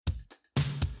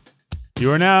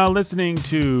You are now listening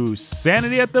to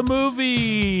Sanity at the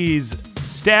Movies,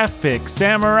 Staff Pick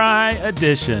Samurai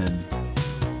Edition.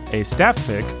 A staff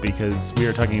pick because we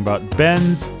are talking about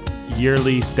Ben's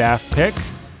yearly staff pick,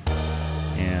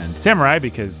 and Samurai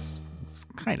because it's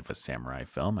kind of a samurai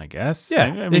film, I guess. Yeah,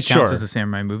 I mean, it counts as a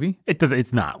samurai movie.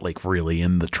 It's not like really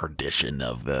in the tradition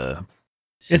of the...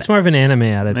 It's more of an anime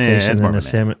adaptation than a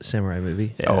an samurai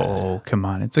movie. Yeah. Oh, come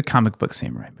on. It's a comic book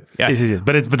samurai movie. Yeah.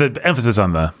 But the emphasis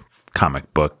on the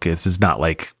comic book is not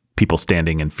like people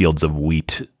standing in fields of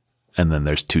wheat and then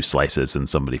there's two slices and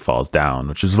somebody falls down,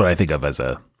 which is what I think of as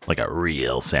a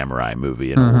real samurai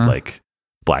movie, old like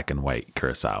black and white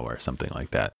Kurosawa or something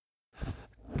like that.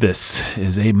 This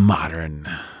is a modern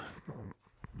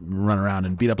run around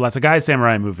and beat up lots of guys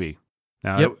samurai movie.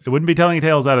 Now, it wouldn't be telling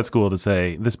tales out of school to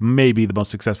say this may be the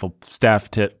most successful staff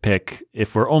pick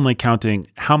if we're only counting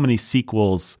how many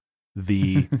sequels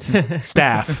the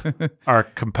staff are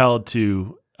compelled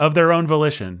to, of their own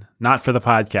volition, not for the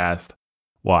podcast,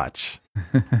 watch.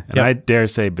 And I dare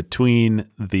say between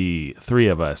the three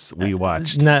of us, we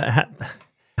watched...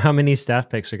 How many staff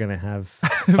picks are going to have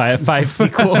five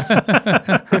sequels?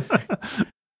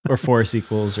 Or four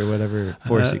sequels or whatever.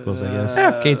 Four sequels, I guess.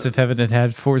 If Gates of Heaven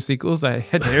had 4 sequels, I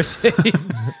dare say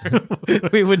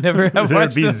we would never have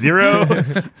watched them. There'd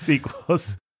be 0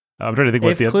 sequels. I'm trying to think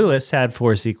what if Clueless had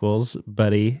 4 sequels,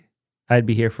 buddy, I'd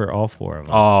be here for all 4 of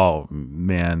them. Oh,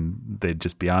 man. They'd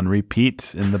just be on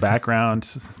repeat in the background.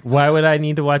 Why would I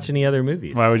need to watch any other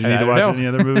movies? Why would you need to watch any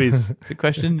other movies? It's a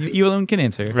question you alone can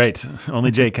answer. Right. Only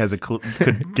Jake has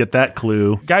could get that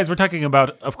clue. Guys, we're talking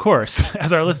about, of course,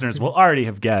 as our listeners will already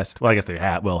have guessed. Well, I guess they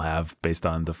will have based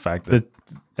on the fact that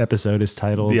the episode is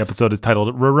titled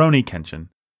Rurouni Kenshin.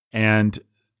 And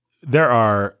there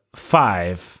are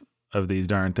 5 of these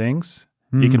darn things.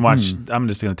 You can watch, I'm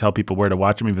just going to tell people where to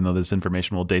watch them, even though this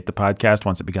information will date the podcast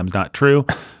once it becomes not true.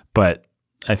 But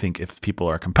I think if people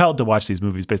are compelled to watch these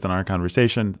movies based on our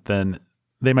conversation, then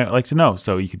they might like to know.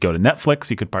 So you could go to Netflix,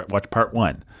 you could watch part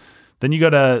 1. Then you go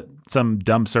to some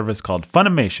dumb service called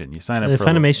Funimation. You sign up for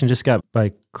Funimation just got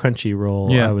by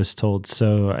Crunchyroll, Yeah. I was told.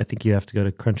 So I think you have to go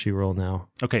to Crunchyroll now.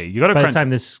 Okay, you go to By the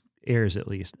time this airs, at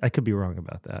least. I could be wrong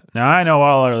about that. Now, I know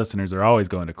all our listeners are always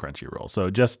going to Crunchyroll. So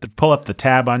just pull up the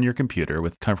tab on your computer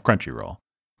with Crunchyroll.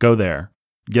 Go there.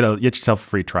 Get yourself a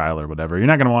free trial or whatever. You're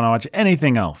not going to want to watch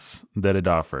anything else that it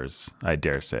offers, I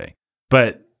dare say.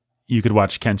 But you could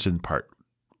watch Kenshin Part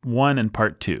 1 and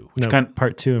Part 2.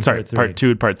 Part 2 and Part 3. Part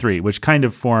 2 and Part 3, which kind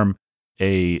of form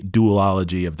a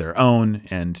duology of their own.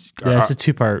 And it's a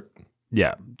 2-part.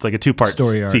 Yeah, it's like a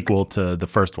 2-part sequel to the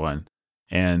first one.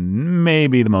 And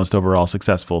maybe the most overall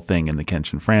successful thing in the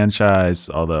Kenshin franchise,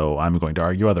 although I'm going to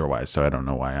argue otherwise, so I don't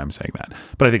know why I'm saying that.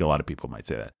 But I think a lot of people might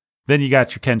say that. Then you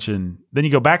got your Kenshin, then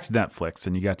you go back to Netflix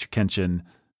and you got your Kenshin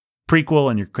prequel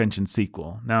and your Kenshin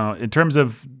sequel. Now, in terms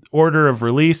of order of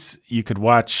release, you could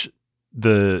watch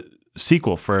the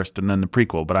sequel first and then the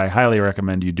prequel, but I highly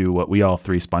recommend you do what we all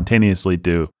 3 spontaneously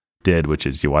did, which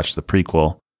is you watch the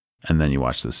prequel and then you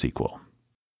watch the sequel.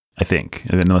 I think,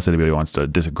 unless anybody wants to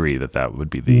disagree that would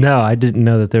be the... No, I didn't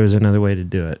know that there was another way to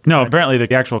do it. No, apparently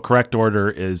the actual correct order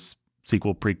is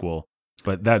sequel, prequel,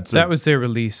 but that was their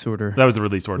release order. That was the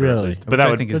release order, really? at least. But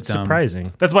that's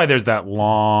surprising. That's why there's that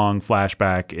long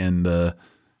flashback in the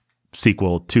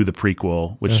sequel to the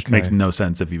prequel, which makes no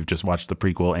sense if you've just watched the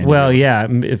prequel.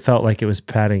 And it felt like it was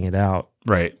padding it out.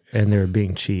 Right. And they were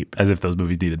being cheap. As if those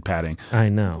movies needed padding. I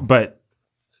know. But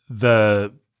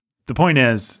the point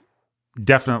is,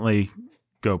 definitely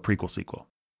go prequel sequel.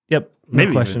 Yep,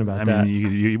 no question about that. I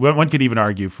mean, one could even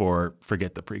argue for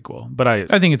forget the prequel, but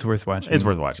I think it's worth watching. It's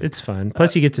worth watching. It's fun.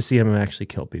 Plus, you get to see him actually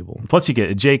kill people. Plus, you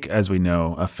get Jake, as we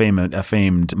know, a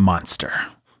famed monster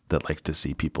that likes to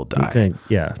see people die.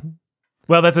 Yeah.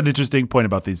 Well, that's an interesting point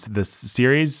about this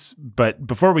series. But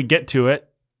before we get to it,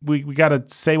 we got to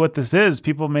say what this is.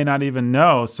 People may not even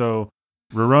know. So,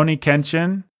 Rurouni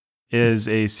Kenshin is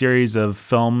a series of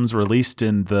films released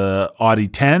in the Audi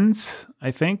 10s,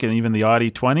 I think, and even the Audi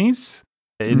 20s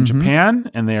in Japan.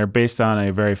 And they are based on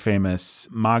a very famous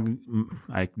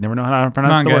I never know how to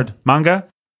pronounce the word. Manga,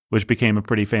 which became a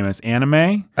pretty famous anime.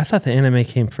 I thought the anime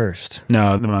came first.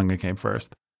 No, the manga came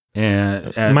first.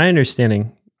 And my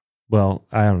understanding, well,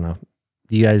 I don't know.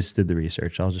 You guys did the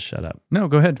research. I'll just shut up. No,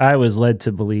 go ahead. I was led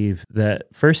to believe that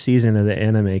first season of the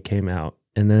anime came out,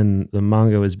 and then the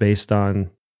manga was based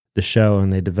on the show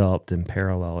and they developed in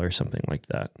parallel or something like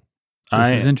that.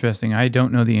 This is interesting. I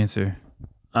don't know the answer.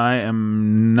 I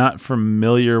am not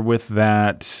familiar with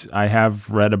that. I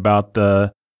have read about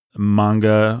the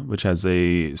manga, which has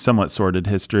a somewhat sordid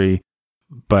history,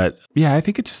 But yeah, I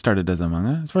think it just started as a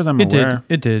manga, as far as I'm aware.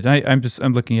 It did. I'm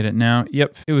looking at it now.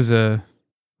 Yep. It was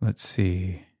let's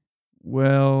see.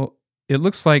 Well, it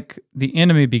looks like the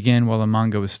anime began while the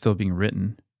manga was still being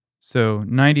written. So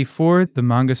 94, the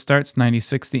manga starts.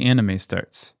 96, the anime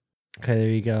starts. Okay, there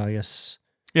you go. I guess.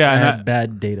 Yeah,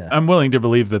 bad data. I'm willing to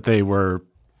believe that they were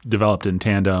developed in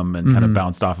tandem and kind of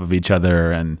bounced off of each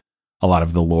other, and a lot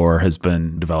of the lore has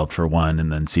been developed for one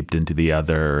and then seeped into the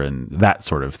other, and that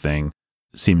sort of thing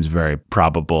seems very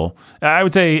probable. I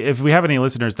would say if we have any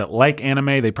listeners that like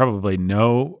anime, they probably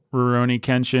know Rurouni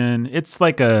Kenshin. It's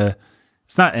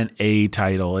not an A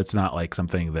title. It's not like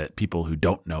something that people who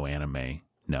don't know anime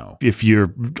know. If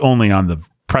you're only on the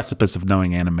precipice of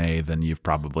knowing anime, then you've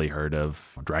probably heard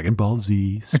of Dragon Ball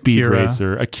Z, Speed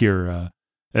Racer, Akira.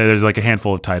 There's like a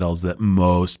handful of titles that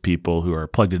most people who are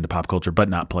plugged into pop culture but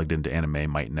not plugged into anime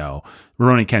might know.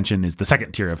 Rurouni Kenshin is the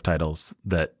second tier of titles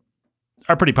that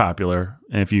are pretty popular.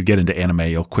 And if you get into anime,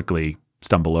 you'll quickly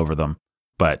stumble over them,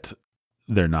 but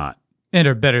they're not. And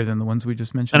are better than the ones we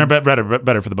just mentioned. And are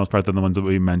better for the most part than the ones that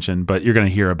we mentioned. But you're going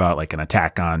to hear about like an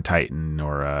Attack on Titan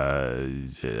or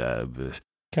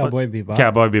Cowboy Bebop.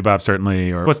 Cowboy Bebop,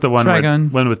 certainly. Or what's the one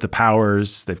one with the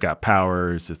powers? They've got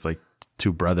powers. It's like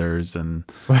two brothers and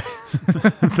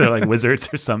they're like wizards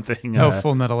or something.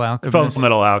 Full Metal Alchemist. Full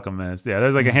Metal Alchemist. Yeah,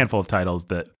 there's like a handful of titles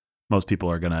that most people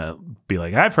are going to be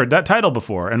like, I've heard that title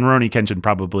before. And Rurouni Kenshin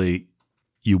probably,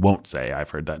 you won't say, I've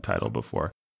heard that title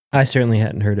before. I certainly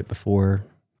hadn't heard it before.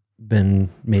 Ben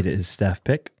made it his staff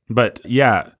pick. But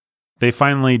yeah, they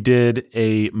finally did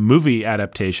a movie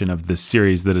adaptation of this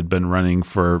series that had been running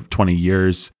for 20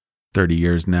 years, 30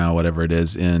 years now, whatever it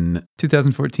is. In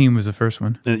 2014 was the first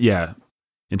one. Yeah.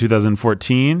 In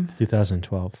 2014.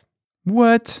 2012.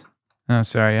 What? Oh,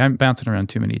 sorry. I'm bouncing around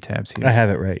too many tabs here. I have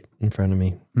it right in front of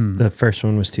me. The first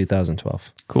one was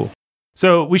 2012. Cool.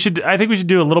 So I think we should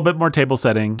do a little bit more table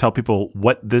setting, tell people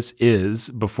what this is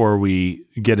before we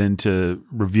get into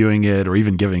reviewing it or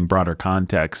even giving broader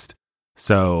context.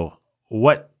 So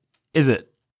what is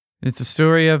it? It's a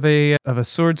story of a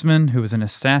swordsman who was an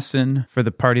assassin for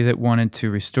the party that wanted to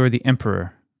restore the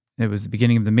emperor. It was the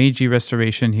beginning of the Meiji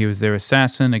Restoration. He was their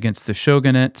assassin against the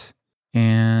shogunate.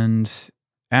 And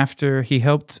after he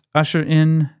helped usher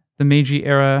in the Meiji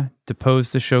era,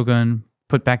 depose the shogun,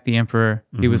 put back the emperor,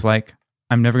 he was like,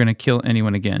 I'm never going to kill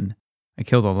anyone again. I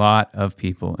killed a lot of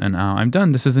people, and now I'm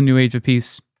done. This is a new age of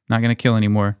peace. Not going to kill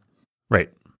anymore. Right.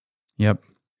 Yep.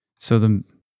 So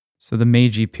the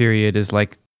Meiji period is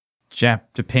like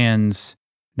Japan's,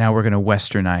 now we're going to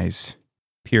westernize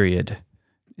period.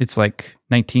 It's like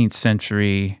 19th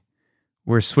century.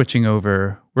 We're switching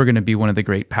over. We're going to be one of the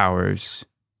great powers.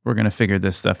 We're going to figure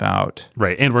this stuff out.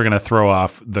 Right. And we're going to throw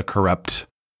off the corrupt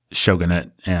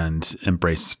shogunate and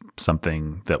embrace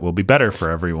something that will be better for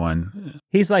everyone.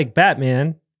 He's like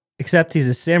Batman, except he's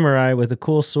a samurai with a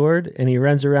cool sword and he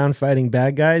runs around fighting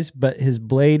bad guys, but his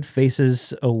blade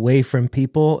faces away from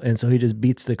people, and so he just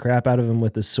beats the crap out of them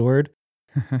with his sword.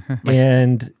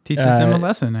 And teaches them a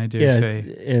lesson, I dare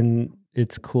say. And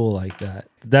it's cool like that.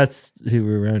 That's who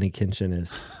Rurouni Kenshin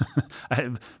is.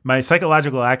 My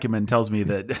psychological acumen tells me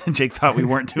that Jake thought we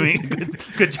weren't doing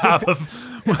a good job of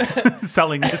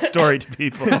selling this story to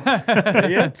people.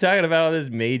 Yeah, talking about all this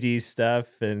Meiji stuff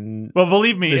and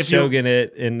believe me, the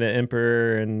shogunate and the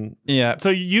emperor and So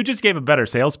you just gave a better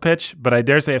sales pitch, but I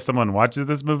dare say if someone watches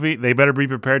this movie, they better be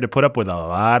prepared to put up with a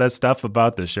lot of stuff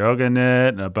about the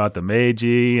shogunate and about the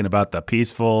Meiji and about the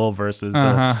peaceful versus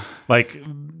the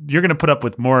you're going to put up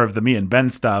with more of the me and Ben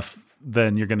stuff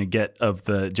than you're going to get of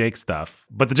the Jake stuff.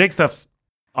 But the Jake stuff's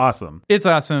awesome. It's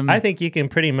awesome. I think you can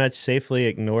pretty much safely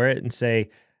ignore it and say,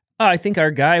 oh, I think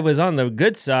our guy was on the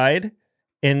good side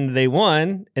and they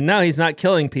won, and now he's not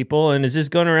killing people and is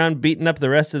just going around beating up the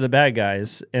rest of the bad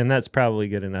guys, and that's probably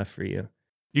good enough for you.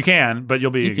 You can, but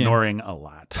you'll be ignoring a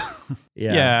lot.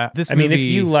 Yeah. This movie, I mean, if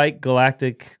you like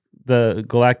the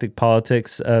galactic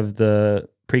politics of the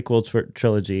prequel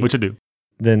trilogy, which I do,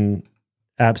 then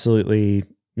absolutely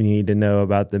you need to know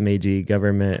about the Meiji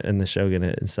government and the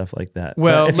shogunate and stuff like that.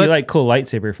 Well, but if you like cool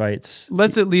lightsaber fights,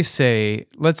 let's at least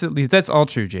that's all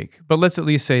true, Jake. But let's at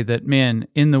least say that, man,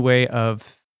 in the way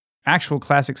of actual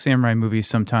classic samurai movies,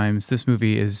 sometimes this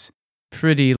movie is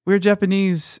pretty. We're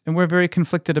Japanese and we're very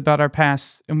conflicted about our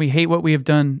past, and we hate what we have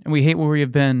done and we hate where we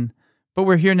have been. But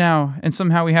we're here now, and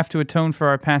somehow we have to atone for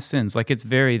our past sins. Like, it's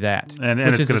very that, and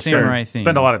which it's is a samurai thing.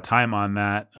 Spend a lot of time on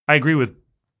that. I agree with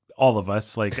all of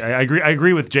us. Like, I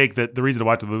agree with Jake that the reason to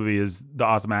watch the movie is the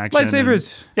awesome action,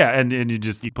 lightsabers. And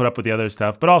you put up with the other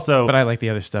stuff, but I like the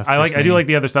other stuff. I do like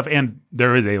the other stuff, and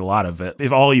there is a lot of it.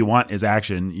 If all you want is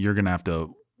action, you're gonna have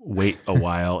to wait a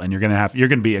while, and you're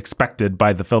gonna be expected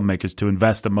by the filmmakers to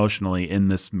invest emotionally in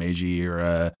this Meiji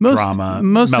or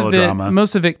melodrama.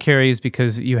 Most of it carries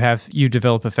because you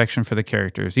develop affection for the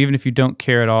characters, even if you don't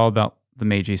care at all about the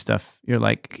Meiji stuff. You're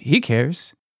like, he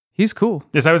cares. He's cool.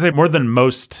 Yes, I would say more than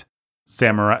most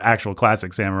actual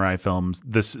classic samurai films,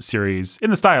 this series, in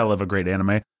the style of a great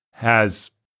anime,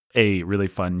 has a really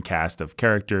fun cast of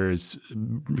characters.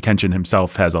 Kenshin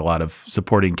himself has a lot of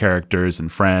supporting characters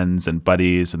and friends and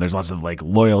buddies, and there's lots of like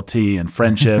loyalty and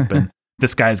friendship. And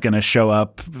this guy's going to show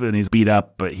up and he's beat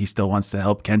up, but he still wants to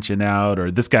help Kenshin out.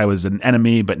 Or this guy was an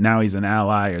enemy, but now he's an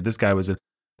ally. Or this guy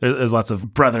there's lots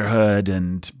of brotherhood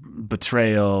and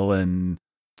betrayal and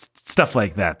stuff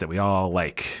like that we all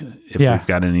like if we've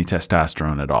got any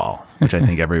testosterone at all, which I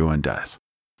think everyone does.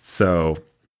 So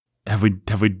have we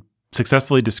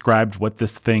successfully described what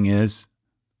this thing is?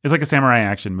 It's like a samurai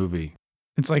action movie.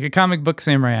 It's like a comic book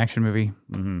samurai action movie.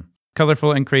 Mm-hmm.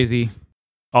 Colorful and crazy.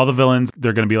 All the villains,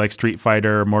 they're going to be like Street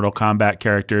Fighter, Mortal Kombat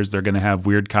characters. They're going to have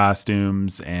weird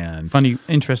costumes and funny,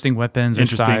 interesting weapons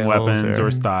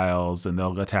or styles, and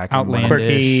they'll attack outlandish.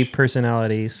 Quirky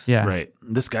personalities. Yeah, right.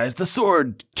 This guy's the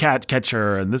sword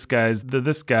catcher, and this guy's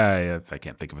this guy. I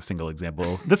can't think of a single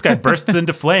example. This guy bursts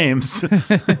into flames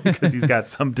because he's got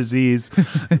some disease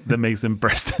that makes him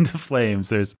burst into flames.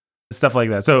 There's stuff like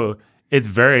that. So it's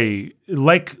very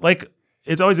like.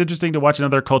 It's always interesting to watch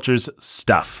another culture's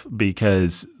stuff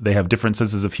because they have different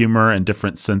senses of humor and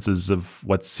different senses of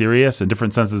what's serious and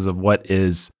different senses of what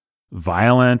is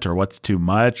violent or what's too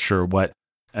much or what.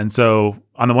 And so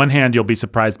on the one hand, you'll be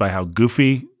surprised by how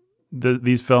goofy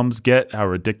these films get, how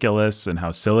ridiculous and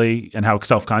how silly and how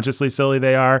self-consciously silly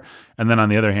they are. And then on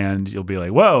the other hand, you'll be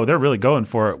like, whoa, they're really going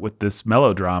for it with this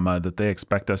melodrama that they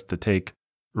expect us to take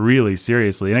really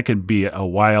seriously. And it can be a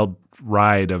wild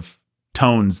ride of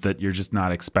tones that you're just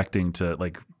not expecting to,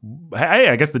 like, hey,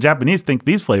 I guess the Japanese think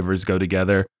these flavors go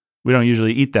together. We don't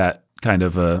usually eat that kind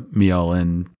of a meal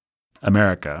in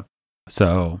America.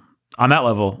 So on that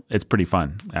level, it's pretty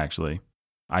fun, actually,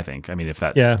 I think. I mean, if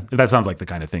that sounds like the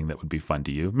kind of thing that would be fun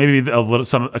to you, maybe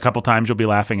a couple times you'll be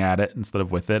laughing at it instead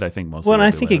of with it. I think most. Well, and I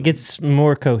think it gets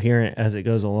more coherent as it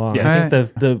goes along. Yes. I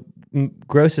think the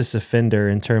grossest offender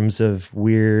in terms of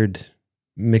weird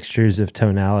mixtures of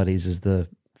tonalities is the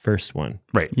first one.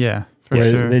 Right. Yeah.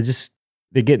 Sure.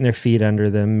 They're getting their feet under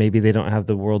them. Maybe they don't have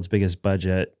the world's biggest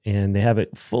budget and they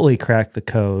haven't fully cracked the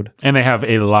code. And they have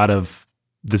a lot of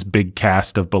this big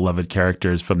cast of beloved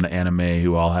characters from the anime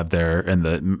who all have and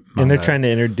they're trying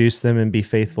to introduce them and be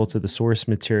faithful to the source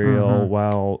material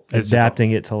while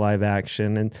adapting it to live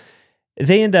action. And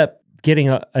they end up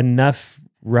getting enough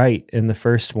right in the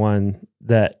first one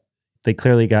that they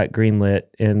clearly got greenlit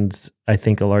and I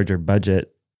think a larger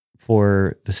budget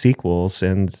for the sequels,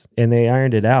 and they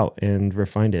ironed it out and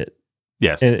refined it.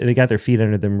 Yes. And they got their feet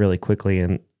under them really quickly,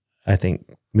 and I think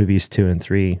movies 2 and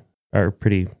 3 are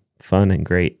pretty fun and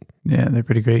great. Yeah, they're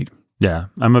pretty great. Yeah,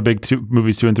 I'm a big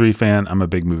movies 2 and 3 fan. I'm a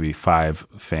big movie 5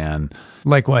 fan.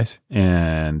 Likewise.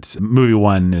 And movie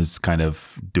 1 is kind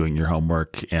of doing your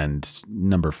homework, and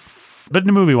but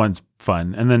the movie 1's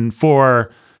fun. And then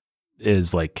 4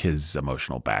 is like his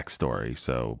emotional backstory,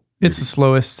 so it's the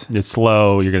slowest. It's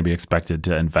slow. You're going to be expected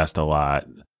to invest a lot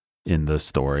in the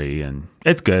story, and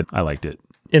it's good. I liked it.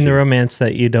 In the romance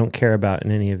that you don't care about in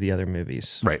any of the other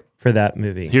movies. Right. For that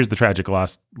movie. Here's the tragic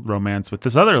lost romance with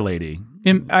this other lady.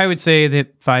 I would say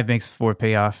that 5 makes 4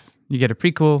 pay off. You get a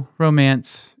prequel,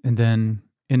 romance, and then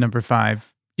in number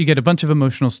 5, you get a bunch of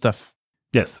emotional stuff.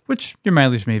 Yes. Which your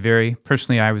mileage may vary.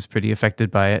 Personally, I was pretty affected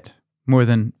by it, more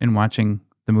than in watching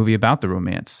the movie about the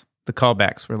romance. The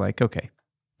callbacks were like, okay.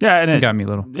 Yeah, and it got me a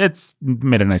little. It's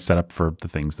made a nice setup for the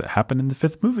things that happen in the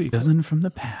 5th movie. Villain from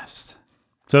the past.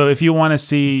 So if you want to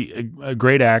see a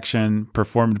great action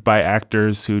performed by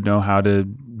actors who know how to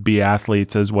be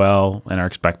athletes as well and are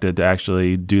expected to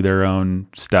actually do their own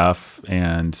stuff,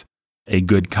 and a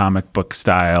good comic book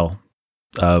style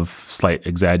of slight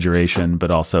exaggeration,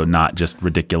 but also not just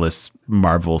ridiculous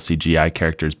Marvel CGI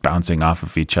characters bouncing off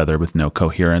of each other with no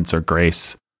coherence or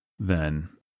grace, then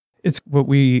it's what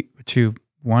you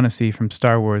want to see from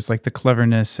Star Wars, like the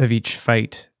cleverness of each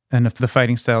fight and of the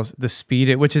fighting styles, the speed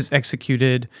at which is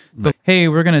executed. Hey,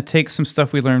 we're going to take some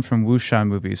stuff we learned from wuxia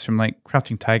movies, from like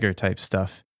Crouching Tiger type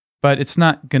stuff, but it's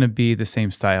not going to be the same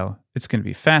style. It's going to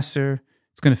be faster.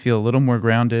 It's going to feel a little more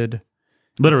grounded.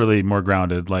 Literally more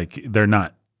grounded. Like they're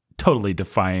not totally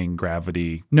defying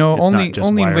gravity. No, it's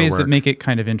only in ways that make it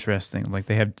kind of interesting. Like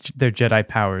they have their Jedi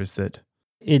powers that.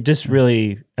 It just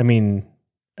really,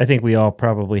 I think we all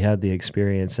probably had the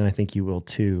experience, and I think you will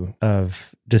too,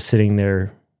 of just sitting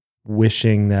there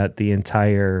wishing that the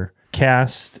entire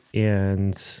cast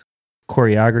and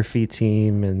choreography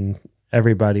team and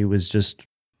everybody was just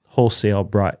wholesale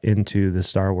brought into the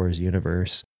Star Wars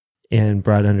universe and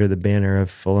brought under the banner of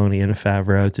Filoni and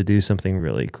Favreau to do something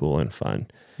really cool and fun.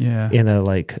 Yeah. In a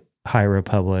like High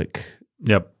Republic.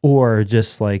 Yep. Or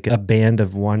just like a band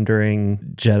of wandering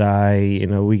Jedi. You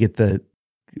know, we get the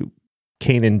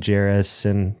Kanan Jarrus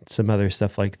and some other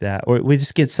stuff like that. Or we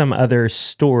just get some other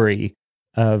story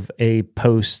of a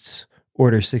post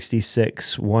Order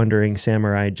 66 wandering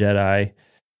samurai Jedi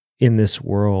in this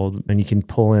world, and you can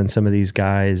pull in some of these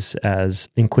guys as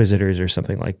inquisitors or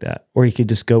something like that. Or you could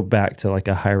just go back to like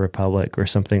a High Republic or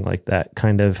something like that,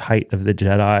 kind of height of the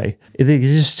Jedi. They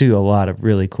just do a lot of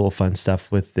really cool, fun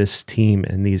stuff with this team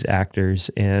and these actors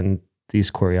and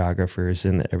these choreographers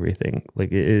and everything.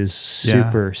 Like it is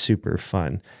super, super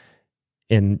fun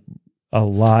and a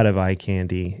lot of eye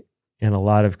candy and a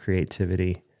lot of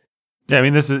creativity. Yeah, I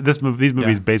mean, these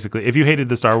movies basically, if you hated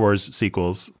the Star Wars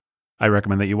sequels, I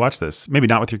recommend that you watch this. Maybe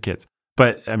not with your kids,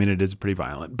 but I mean, it is pretty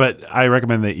violent. But I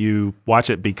recommend that you watch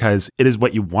it because it is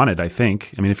what you wanted, I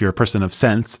think. I mean, if you're a person of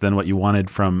sense, then what you wanted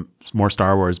from more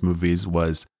Star Wars movies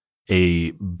was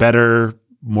a better,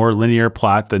 more linear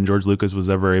plot than George Lucas was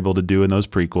ever able to do in those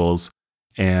prequels,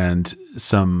 and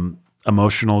some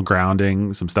emotional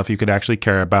grounding, some stuff you could actually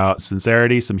care about,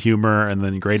 sincerity, some humor, and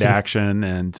then great action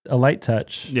and a light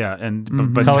touch. Yeah,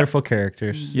 and but colorful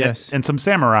characters. Yes, and some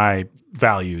samurai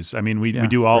values. I mean, we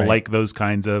do all like those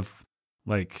kinds of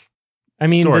like. I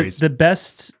mean, stories. The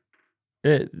best,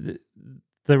 the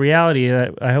reality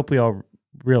that I hope we all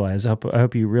realize. I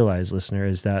hope you realize, listener,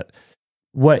 is that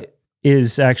what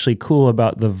is actually cool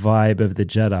about the vibe of the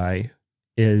Jedi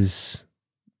is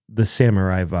the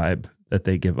samurai vibe that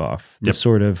they give off. The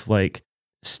sort of like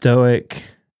stoic,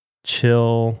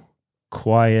 chill,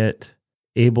 quiet,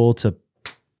 able to.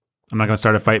 I'm not going to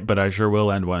start a fight, but I sure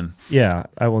will end one. Yeah,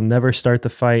 I will never start the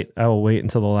fight. I will wait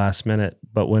until the last minute.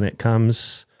 But when it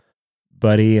comes,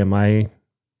 buddy, am I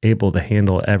able to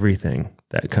handle everything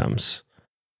that comes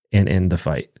and end the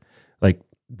fight? Like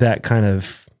that kind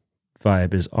of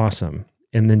vibe is awesome.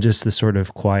 And then just the sort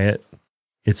of quiet,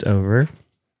 it's over,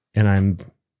 and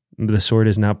the sword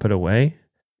is now put away,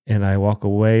 and I walk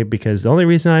away because the only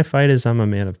reason I fight is I'm a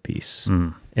man of peace,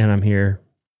 and I'm here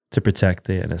to protect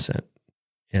the innocent.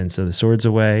 And so the sword's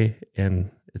away, and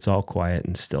it's all quiet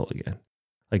and still again.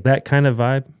 Like that kind of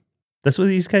vibe, that's what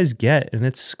these guys get, and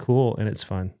it's cool, and it's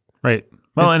fun. Right.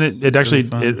 Well, and it actually,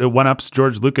 really it one-ups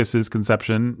George Lucas's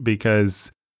conception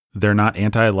because they're not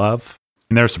anti-love.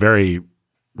 And they're very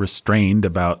restrained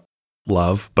about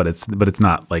love, but it's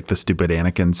not like the stupid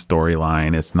Anakin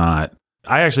storyline. It's not.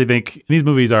 I actually think these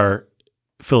movies are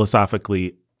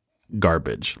philosophically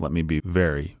garbage. Let me be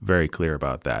very, very clear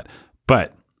about that.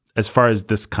 But as far as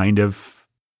this kind of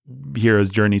hero's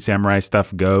journey samurai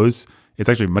stuff goes, it's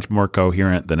actually much more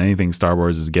coherent than anything Star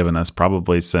Wars has given us,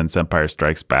 probably since Empire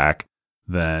Strikes Back.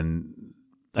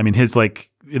 His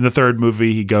like in the third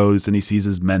movie, he goes and he sees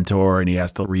his mentor and he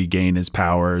has to regain his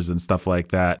powers and stuff like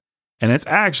that. And it's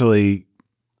actually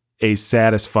a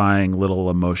satisfying little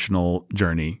emotional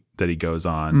journey that he goes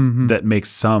on that makes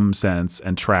some sense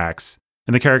and tracks.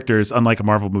 And the characters, unlike a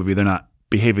Marvel movie, they're not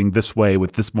behaving this way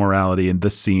with this morality in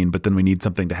this scene, but then we need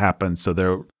something to happen. So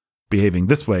they're behaving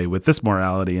this way with this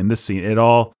morality in this scene. It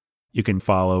all, you can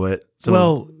follow it.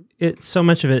 So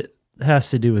much of it has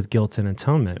to do with guilt and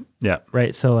atonement. Yeah.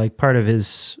 Right. So like part of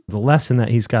the lesson that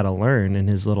he's got to learn in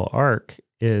his little arc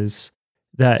is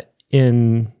that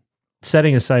in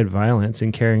setting aside violence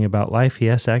and caring about life, he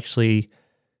has to actually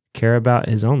care about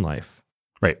his own life.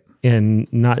 Right. And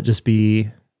not just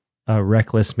be a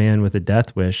reckless man with a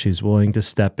death wish who's willing to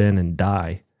step in and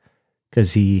die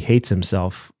because he hates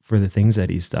himself for the things that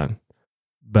he's done.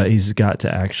 But he's got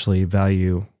to actually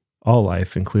value all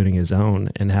life, including his own,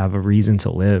 and have a reason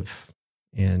to live.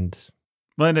 And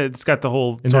it's got the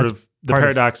whole sort of the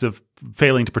paradox of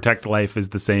failing to protect life is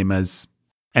the same as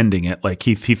ending it. Like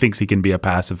he thinks he can be a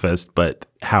pacifist, but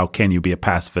how can you be a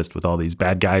pacifist with all these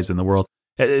bad guys in the world?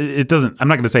 It doesn't. I'm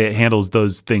not going to say it handles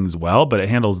those things well, but it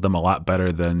handles them a lot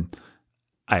better than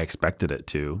I expected it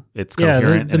to. It's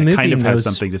coherent and it kind of has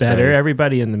something to better. say.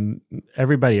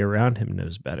 Everybody around him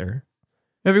knows better.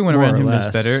 Everyone around him knows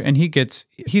better, and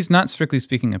he's not strictly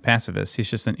speaking a pacifist. He's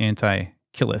just an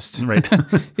anti-killist.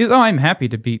 Right. I'm happy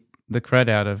to beat the crud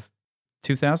out of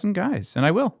 2,000 guys, and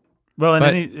I will. Well,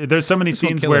 and there's so many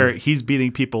scenes where he's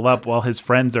beating people up while his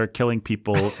friends are killing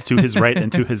people to his right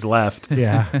and to his left.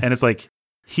 Yeah. And it's like,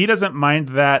 he doesn't mind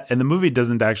that, and the movie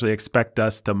doesn't actually expect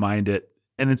us to mind it.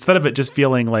 And instead of it just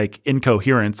feeling like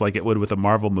incoherence like it would with a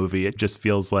Marvel movie, it just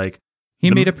feels like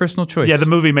He made a personal choice. Yeah, the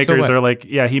movie makers So are like,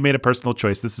 yeah, he made a personal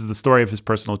choice. This is the story of his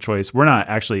personal choice. We're not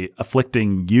actually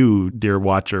afflicting you, dear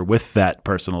watcher, with that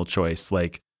personal choice.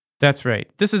 Like, That's right.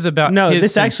 This is about his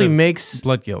this sense actually of makes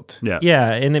blood guilt.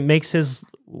 Yeah, and it makes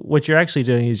what you're actually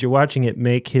doing is you're watching it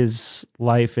make his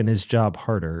life and his job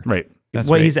harder. right. That's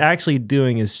what right. he's actually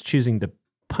doing is choosing to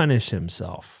punish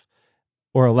himself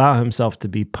or allow himself to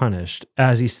be punished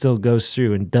as he still goes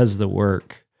through and does the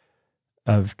work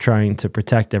of trying to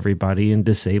protect everybody and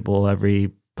disable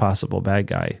every possible bad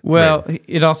guy. Well,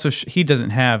 it also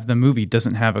the movie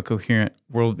doesn't have a coherent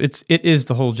world. It is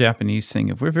the whole Japanese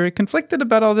thing of we're very conflicted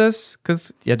about all this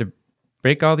because you had to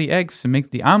break all the eggs to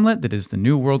make the omelet that is the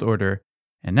new world order.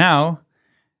 And now,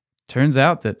 turns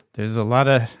out that there's a lot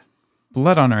of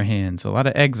blood on our hands, a lot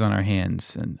of eggs on our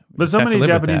hands. But so many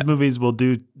Japanese movies will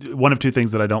do one of two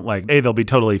things that I don't like. A, they'll be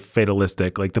totally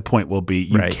fatalistic. Like the point will be,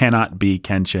 you cannot be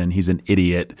Kenshin. He's an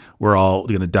idiot. We're all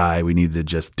going to die. We need to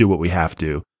just do what we have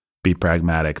to. Be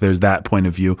pragmatic. There's that point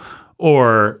of view.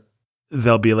 Or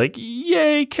they'll be like,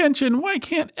 yay, Kenshin. Why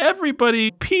can't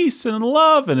everybody peace and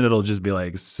love? And it'll just be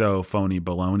like so phony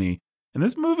baloney. And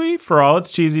this movie, for all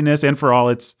its cheesiness and for all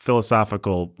its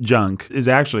philosophical junk, is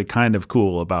actually kind of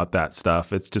cool about that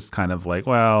stuff. It's just kind of like,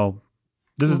 well,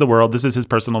 this is the world. This is his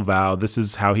personal vow. This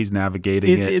is how he's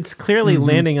navigating it. It's clearly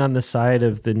landing on the side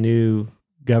of the new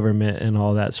government and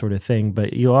all that sort of thing.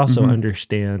 But you also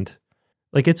understand,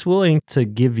 like, it's willing to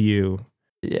give you,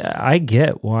 I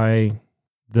get why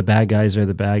the bad guys are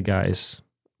the bad guys,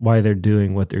 why they're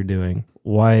doing what they're doing,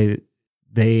 why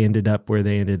they ended up where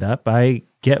they ended up. I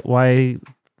get why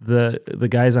the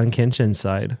guys on Kenshin's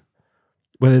side,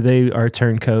 whether they are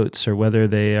turncoats or whether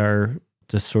they are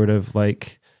just sort of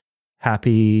like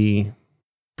happy,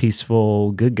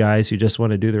 peaceful, good guys who just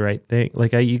want to do the right thing.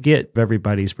 Like you get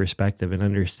everybody's perspective and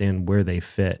understand where they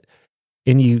fit.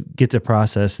 And you get to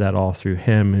process that all through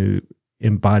him who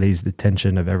embodies the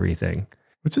tension of everything.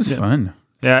 Which is fun.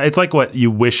 Yeah, it's like what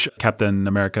you wish Captain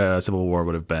America Civil War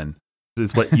would have been.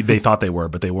 It's what they thought they were,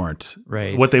 but they weren't.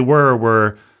 Right. What they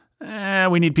were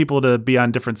we need people to be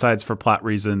on different sides for plot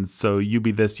reasons, so you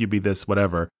be this,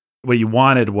 whatever. What you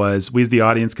wanted was, we as the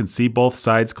audience can see both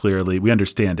sides clearly. We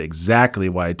understand exactly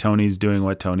why Tony's doing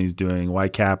what Tony's doing, why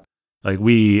Cap, like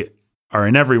we are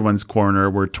in everyone's corner,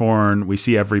 we're torn, we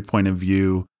see every point of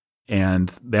view,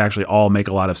 and they actually all make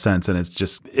a lot of sense, and it's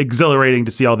just exhilarating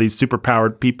to see all these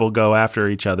superpowered people go after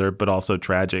each other, but also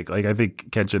tragic. Like, I think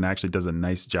Kenshin actually does a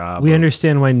nice job. We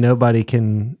understand why nobody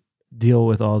can deal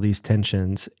with all these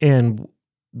tensions, and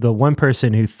the one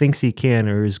person who thinks he can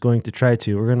or is going to try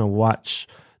to, we're going to watch.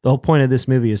 The whole point of this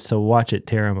movie is to watch it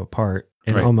tear him apart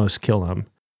and almost kill him,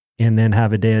 and then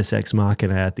have a Deus Ex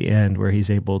Machina at the end where he's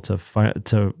able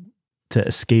to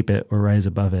escape it or rise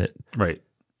above it. Right.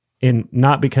 And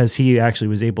not because he actually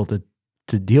was able to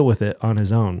deal with it on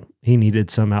his own. He needed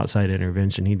some outside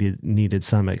intervention. He needed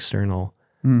some external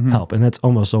help, and that's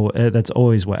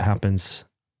always what happens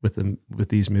with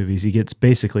these movies. He gets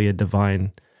basically a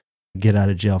divine get out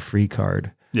of jail free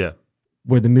card. Yeah,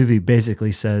 where the movie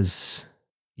basically says,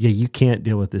 "Yeah, you can't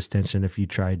deal with this tension. If you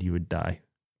tried, you would die.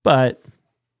 But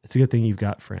it's a good thing you've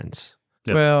got friends."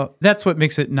 Yep. Well, that's what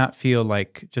makes it not feel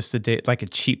like just like a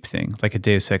cheap thing, like a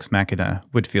Deus Ex Machina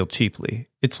would feel cheaply.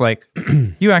 It's like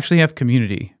you actually have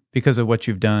community because of what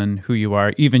you've done, who you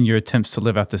are, even your attempts to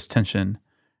live out this tension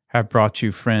have brought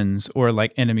you friends or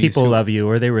like enemies. People love you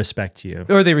or they respect you.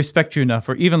 Or they respect you enough,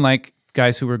 or even like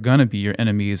guys who were going to be your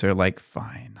enemies are like,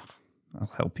 fine,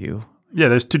 I'll help you. Yeah,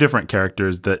 there's two different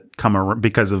characters that come around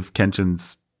because of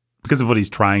what he's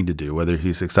trying to do, whether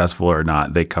he's successful or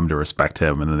not. They come to respect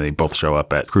him, and then they both show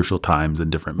up at crucial times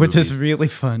in different movies. Which is really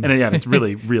fun. And yeah, it's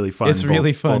really, really fun. It's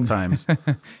really fun. Both times.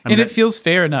 And it feels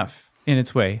fair enough in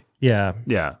its way. Yeah.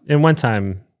 Yeah. And one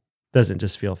time doesn't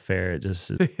just feel fair. It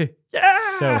just is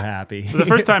so happy. The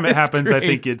first time it happens, great. I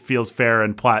think it feels fair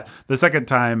and plot. The second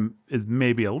time is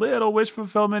maybe a little wish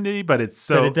fulfillment-y, but it's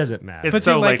so... But it doesn't matter. It's but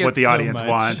so like what the so audience much.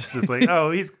 wants. It's like,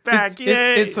 oh, he's back,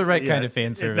 yay! It's the right kind of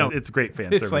fan service. No, it's great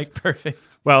fan It's service. like perfect.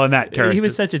 Well, in that character... He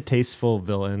was such a tasteful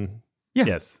villain. Yeah.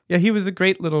 Yes. Yeah, he was a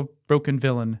great little broken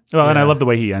villain. Well, and I Yeah. love the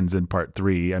way he ends in part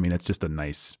 3. I mean, it's just a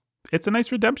nice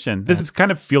redemption. This is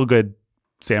kind of feel-good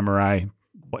samurai,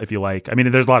 if you like. I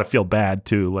mean, there's a lot of feel-bad,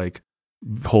 too, like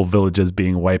whole villages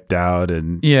being wiped out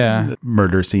and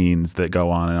murder scenes that go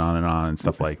on and on and on and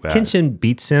stuff like that. Kenshin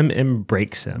beats him and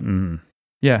breaks him.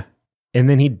 Yeah. And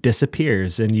then he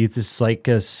disappears, and it's like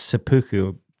a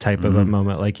seppuku type of a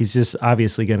moment. Like he's just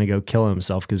obviously going to go kill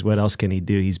himself because what else can he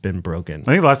do? He's been broken. I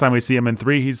think the last time we see him in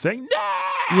 3, he's saying,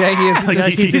 "No!" Yeah, he is.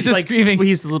 Like, He's just like screaming.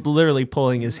 he's literally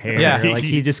pulling his hair. Yeah. Like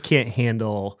he just can't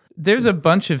handle. There's a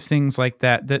bunch of things like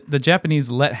that the Japanese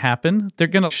let happen. They're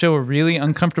going to show a really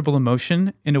uncomfortable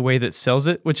emotion in a way that sells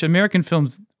it, which American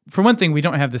films, for one thing, we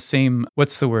don't have the same,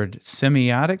 what's the word,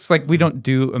 semiotics? Like, we don't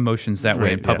do emotions that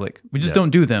way in public. We just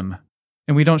don't do them.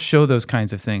 And we don't show those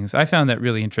kinds of things. I found that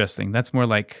really interesting. That's more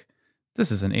like,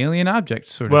 this is an alien object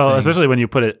sort of thing. Well, especially when you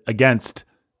put it against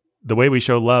the way we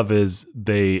show love is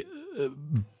they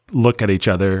look at each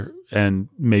other and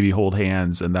maybe hold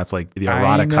hands, and that's like the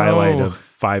erotic highlight of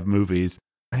 5 movies.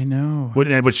 I know.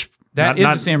 Which that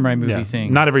is a samurai movie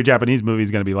thing. Not every Japanese movie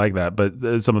is going to be like that,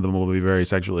 but some of them will be very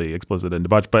sexually explicit and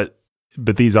debauched. But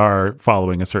these are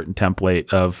following a certain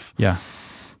template of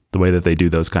the way that they do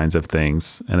those kinds of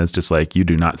things, and it's just like you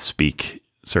do not speak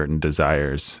certain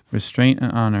desires. Restraint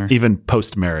and honor. Even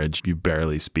post-marriage, you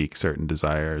barely speak certain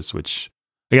desires, which,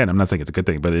 again, I'm not saying it's a good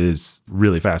thing, but it is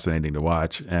really fascinating to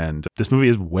watch. And this movie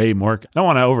is way more, I don't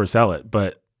want to oversell it,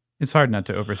 but it's hard not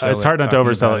to oversell it. It's hard not to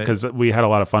oversell it because we had a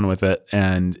lot of fun with it,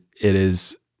 and it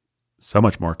is so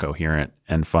much more coherent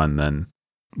and fun than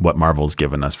what Marvel's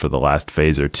given us for the last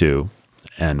phase or two,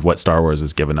 and what Star Wars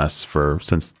has given us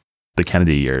since the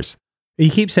Kennedy years. You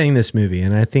keep saying this movie,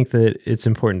 and I think that it's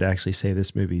important to actually say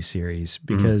this movie series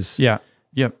because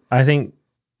I think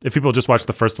if people just watch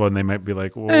the first one, they might be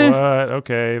like, what?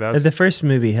 Okay. The first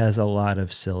movie has a lot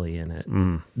of silly in it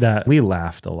that we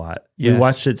laughed a lot. Yes. We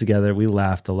watched it together. We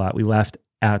laughed a lot. We laughed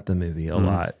at the movie a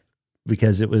lot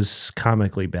because it was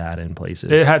comically bad in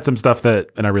places. It had some stuff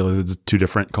and I realize it's 2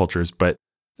 different cultures, but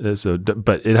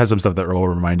it has some stuff that will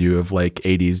remind you of like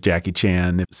 80s Jackie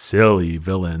Chan, silly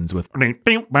villains with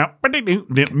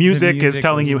music is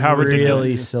telling you how ridiculous.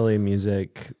 Really silly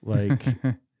music, like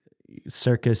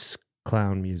circus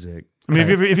clown music. I mean,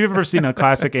 if you've ever seen a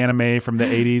classic anime from the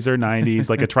 80s or 90s,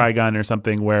 like a Trigun or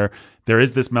something, where there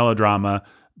is this melodrama,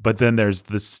 but then there's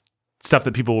this stuff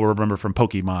that people will remember from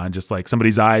Pokemon, just like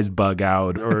somebody's eyes bug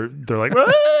out, or they're like,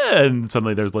 and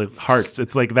suddenly there's like hearts.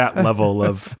 It's like that level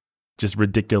of just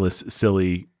ridiculous,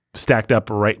 silly, stacked up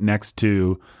right next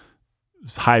to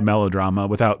high melodrama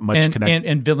without much connection.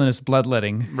 And villainous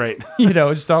bloodletting. Right.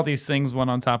 Just all these things one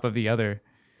on top of the other.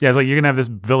 Yeah, it's like you're going to have this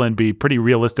villain be pretty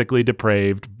realistically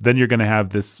depraved. Then you're going to have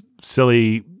this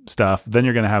silly stuff. Then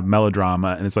you're going to have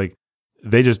melodrama. And it's like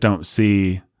they just don't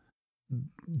see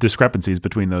discrepancies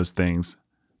between those things,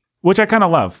 which I kind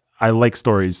of love. I like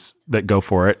stories that go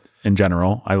for it in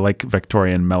general. I like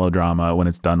Victorian melodrama when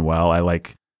it's done well. I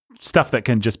like stuff that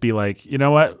can just be like, you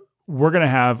know what? We're going to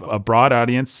have a broad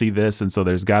audience see this. And so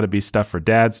there's got to be stuff for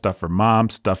dad, stuff for mom,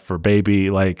 stuff for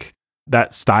baby. Like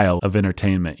that style of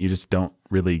entertainment, you just don't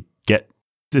really get.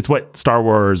 It's what Star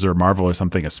Wars or Marvel or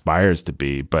something aspires to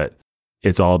be, but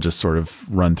it's all just sort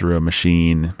of run through a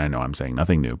machine. I know I'm saying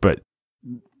nothing new, but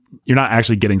you're not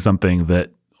actually getting something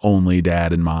that only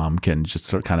dad and mom can just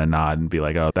sort of kind of nod and be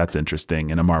like, oh, that's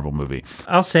interesting in a Marvel movie.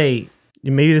 I'll say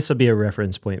maybe this will be a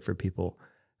reference point for people.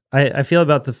 I feel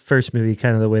about the first movie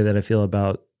kind of the way that I feel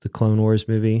about the Clone Wars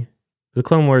movie. The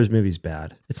Clone Wars movie's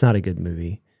bad. It's not a good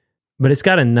movie, but it's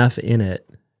got enough in it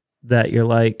that you're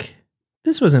like,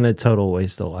 this wasn't a total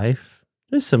waste of life.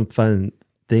 There's some fun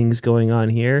things going on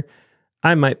here.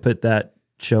 I might put that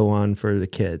show on for the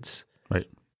kids. Right.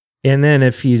 And then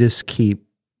if you just keep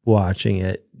watching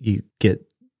it, you get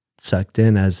sucked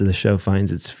in as the show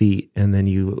finds its feet, and then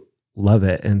you love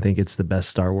it and think it's the best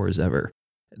Star Wars ever.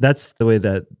 That's the way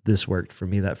that this worked for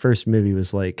me. That first movie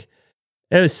was like,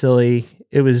 it was silly.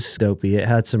 It was dopey. It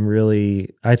had some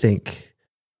really, I think,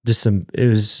 it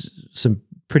was some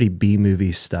pretty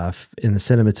B-movie stuff in the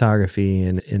cinematography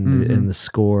and in the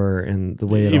score and the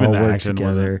way it even all the worked action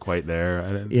together. Wasn't quite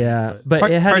there. But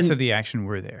it had parts of the action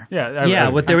were there.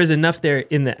 But there was enough there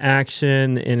in the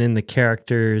action and in the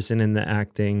characters and in the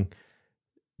acting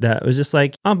that was just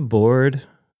like, I'm bored,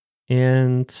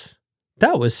 and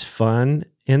that was fun,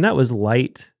 and that was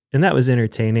light, and that was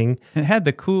entertaining. It had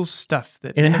the cool stuff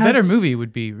that and a better movie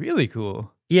would be really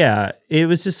cool. Yeah, it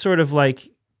was just sort of like,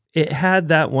 it had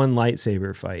that one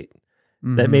lightsaber fight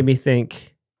that made me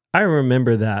think, I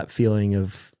remember that feeling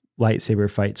of lightsaber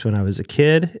fights when I was a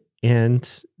kid,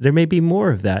 and there may be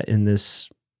more of that in this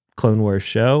Clone Wars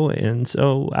show, and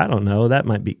so, I don't know, that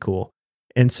might be cool.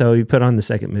 And so you put on the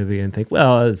second movie and think,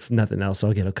 well, if nothing else,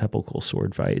 I'll get a couple cool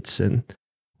sword fights and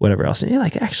whatever else. And you're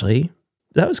like, actually,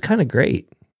 that was kind of great.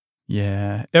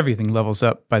 Yeah, everything levels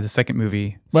up by the second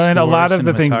movie. Well, and a lot of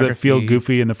the things that feel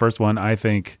goofy in the first one, I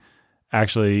think,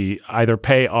 actually either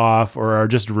pay off or are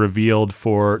just revealed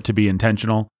to be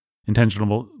intentional,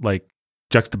 like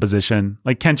juxtaposition.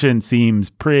 Like Kenshin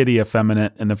seems pretty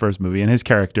effeminate in the first movie, and his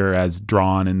character as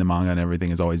drawn in the manga and everything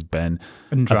has always been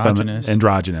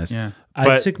androgynous. Yeah.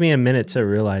 It took me a minute to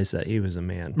realize that he was a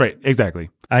man. Right, exactly.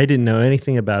 I didn't know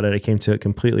anything about it. I came to it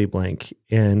completely blank.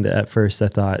 And at first I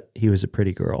thought he was a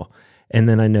pretty girl. And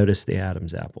then I noticed the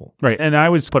Adam's apple. Right, and I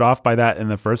was put off by that in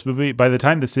the first movie. By the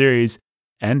time the series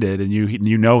ended and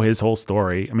you know his whole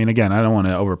story, I mean, again, I don't want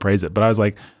to overpraise it, but I was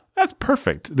like, that's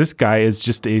perfect. This guy is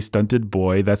just a stunted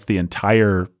boy. That's the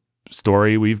entire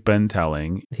story we've been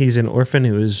telling. He's an orphan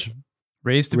who was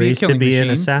raised to be an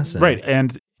assassin. Right,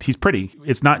 and he's pretty.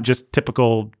 It's not just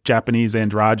typical Japanese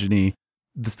androgyny.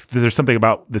 There's something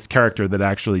about this character that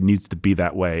actually needs to be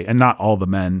that way, and not all the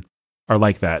men are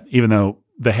like that, even though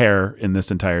the hair in this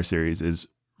entire series is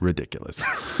ridiculous.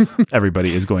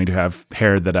 Everybody is going to have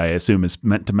hair that I assume is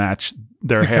meant to match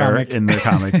their hair comic. in the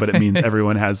comic, but it means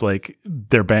everyone has like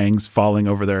their bangs falling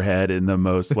over their head in the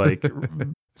most like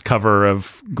cover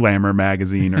of Glamour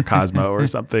magazine or Cosmo or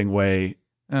something way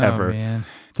ever. Man.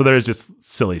 So there's just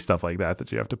silly stuff like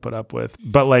that you have to put up with.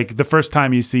 But like the first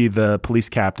time you see the police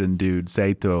captain dude,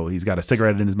 Saito, he's got a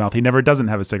cigarette in his mouth. He never doesn't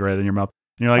have a cigarette in your mouth.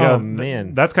 And you're like, oh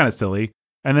man, that's kind of silly.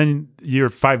 And then you're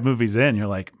 5 movies in, you're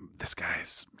like, this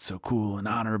guy's so cool and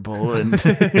honorable, and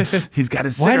he's got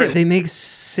his cigarette. Why did they make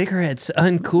cigarettes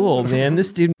uncool, man?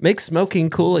 This dude makes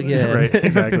smoking cool again. Right,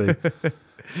 exactly.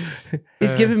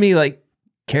 He's giving me like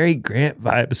Cary Grant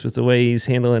vibes with the way he's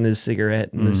handling his cigarette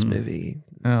in this movie.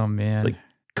 Oh, man. It's like,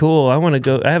 cool, I want to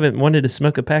go. I haven't wanted to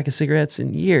smoke a pack of cigarettes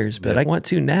in years, but I want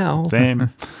to now.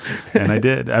 Same. And I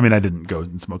did. I mean, I didn't go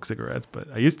and smoke cigarettes,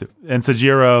 but I used to. And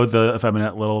Sojiro, the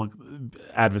effeminate little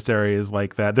adversary, is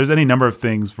like that. There's any number of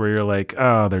things where you're like,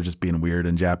 oh, they're just being weird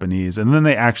in Japanese. And then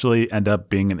they actually end up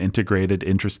being an integrated,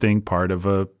 interesting part of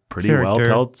a pretty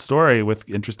well-told story with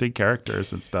interesting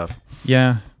characters and stuff.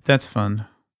 Yeah, that's fun.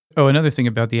 Oh, another thing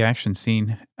about the action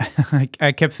scene,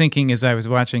 I kept thinking as I was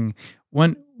watching,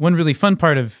 one really fun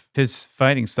part of his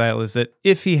fighting style is that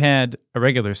if he had a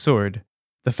regular sword,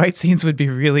 the fight scenes would be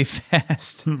really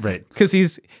fast. Right. Because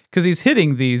he's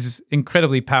hitting these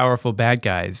incredibly powerful bad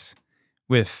guys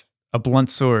with a blunt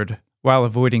sword while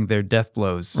avoiding their death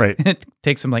blows. Right. It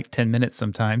takes him like 10 minutes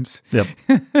sometimes. Yep.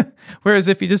 Whereas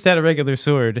if he just had a regular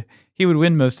sword, he would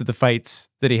win most of the fights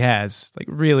that he has, like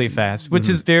really fast, which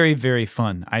is very, very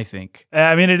fun, I think.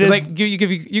 I mean, it is. Like you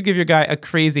give your guy a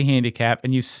crazy handicap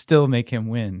and you still make him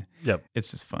win. Yep. It's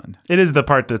just fun. It is the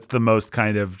part that's the most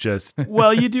kind of just,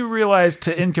 well, you do realize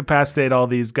to incapacitate all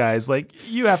these guys, like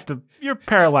you're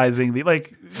paralyzing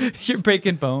you're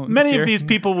breaking bones. Many of these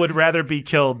people would rather be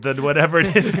killed than whatever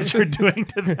it is that you're doing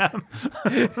to them.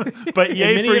 But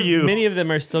yay for you. Many of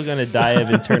them are still going to die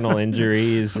of internal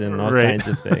injuries and all kinds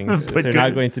of things. But they're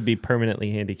not going to be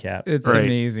permanently handicapped. It's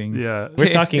amazing. Yeah.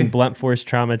 We're talking blunt force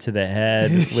trauma to the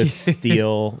head with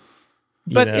steel,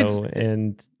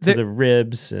 and to the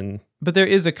ribs. But there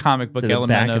is a comic book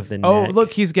element of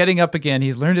look, he's getting up again.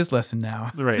 He's learned his lesson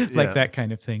now. Right. Like that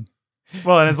kind of thing.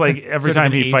 Well, and it's like every Sort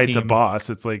of time he fights a A-team. boss,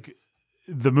 it's like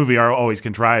the movie always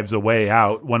contrives a way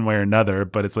out one way or another.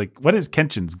 But it's like, what is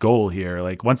Kenshin's goal here?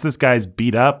 Like, once this guy's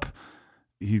beat up,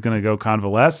 he's going to go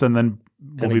convalesce and then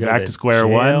we'll be back to square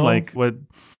one. Like, what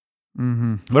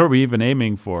are we even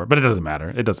aiming for? But it doesn't matter.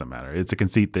 It doesn't matter. It's a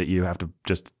conceit that you have to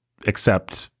just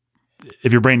accept.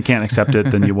 If your brain can't accept it,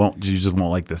 then you just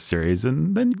won't like this series,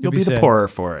 and then you'll be the poorer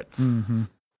for it. Mm-hmm.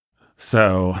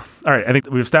 So, all right, I think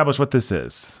we've established what this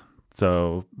is.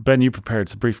 So, Ben, you prepared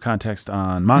some brief context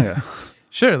on manga.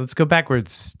 Sure, let's go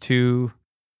backwards to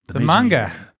the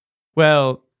manga.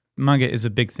 Well, manga is a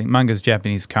big thing. Manga is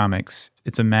Japanese comics.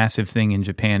 It's a massive thing in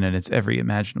Japan, and it's every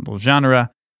imaginable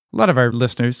genre. A lot of our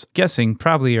listeners, guessing,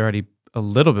 probably already a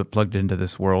little bit plugged into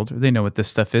this world. They know what this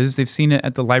stuff is. They've seen it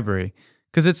at the library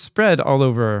because it's spread all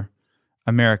over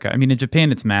America. I mean, in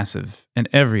Japan, it's massive, and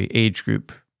every age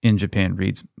group in Japan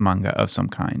reads manga of some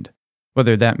kind,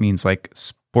 whether that means like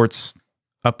sports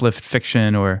uplift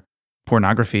fiction or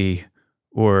pornography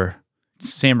or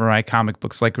samurai comic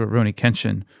books like Rurouni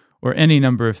Kenshin or any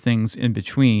number of things in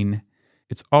between.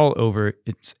 It's all over.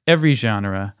 It's every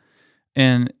genre.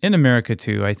 And in America,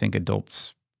 too, I think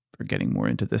adults are getting more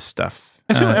into this stuff.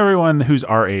 I assume everyone who's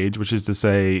our age, which is to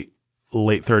say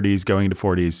late 30s going to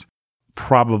 40s,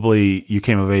 probably you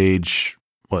came of age,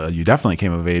 well, you definitely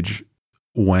came of age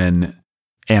when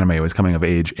anime was coming of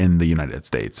age in the United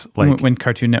States. Like when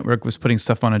Cartoon Network was putting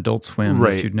stuff on Adult Swim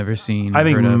that you'd never seen. I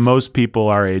think heard of. most people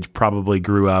our age probably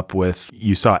grew up with,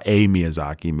 you saw a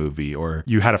Miyazaki movie or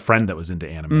you had a friend that was into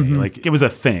anime. Like it was a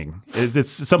thing. It's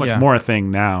so much more a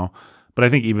thing now. But I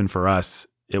think even for us,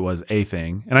 it was a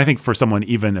thing. And I think for someone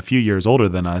even a few years older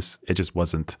than us, it just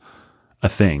wasn't a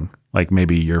thing. Like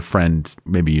maybe your friend,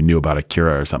 maybe you knew about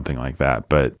Akira or something like that.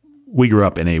 But we grew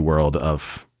up in a world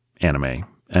of anime,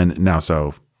 and now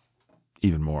so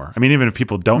even more. I mean, even if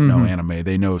people don't know anime,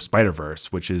 they know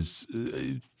Spider-Verse, which is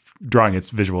drawing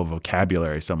its visual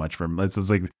vocabulary so much from, it's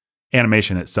like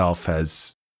animation itself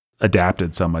has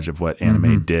adapted so much of what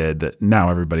anime did that now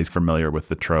everybody's familiar with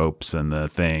the tropes and the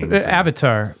things.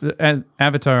 Avatar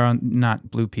on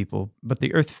not blue people, but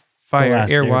the earth, fire,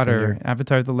 air, water,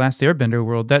 Avatar: The Last Airbender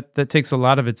world, that takes a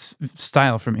lot of its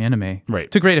style from anime. Right.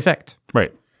 To great effect.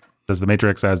 Right. As the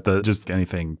Matrix, as the just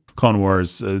anything, Clone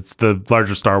Wars, it's the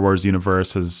larger Star Wars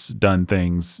universe has done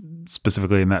things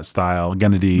specifically in that style.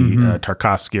 Gennady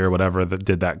Tarkovsky or whatever that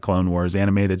did that Clone Wars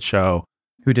animated show.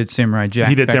 Who did Samurai Jack?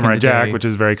 He did back Samurai in the Jack, day. which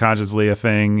is very consciously a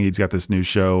thing. He's got this new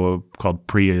show called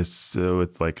Prius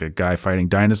with like a guy fighting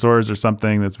dinosaurs or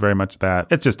something that's very much that.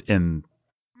 It's just in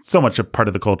so much a part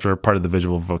of the culture, part of the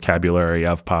visual vocabulary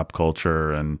of pop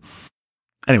culture. And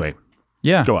anyway,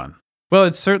 go on. Well,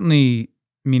 it's certainly,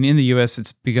 I mean, in the US,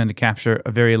 it's begun to capture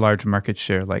a very large market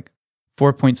share, like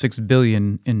 $4.6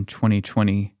 billion in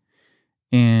 2020.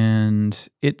 And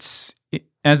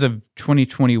as of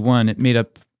 2021, it made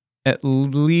up at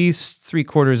least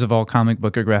 3/4 of all comic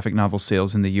book or graphic novel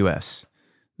sales in the US.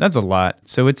 That's a lot.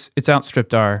 So it's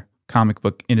outstripped our comic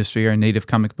book industry, our native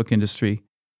comic book industry,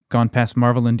 gone past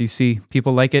Marvel and DC.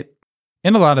 People like it.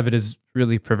 And a lot of it is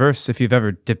really perverse. If you've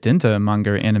ever dipped into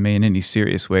manga or anime in any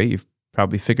serious way, you've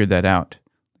probably figured that out.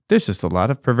 There's just a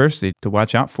lot of perversity to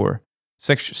watch out for.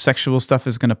 Sexual stuff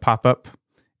is going to pop up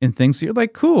in things. So you're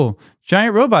like, cool,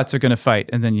 giant robots are going to fight.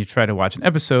 And then you try to watch an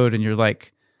episode and you're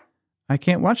like, I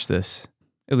can't watch this.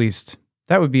 At least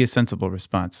that would be a sensible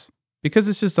response because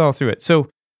it's just all through it. So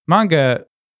manga,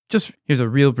 just here's a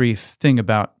real brief thing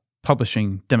about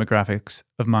publishing demographics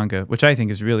of manga, which I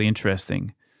think is really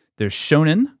interesting. There's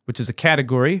shonen, which is a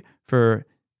category for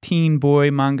teen boy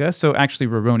manga. So actually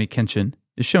Rurouni Kenshin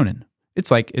is shonen.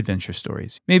 It's like adventure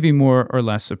stories, maybe more or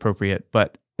less appropriate,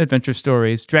 but adventure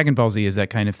stories. Dragon Ball Z is that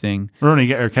kind of thing.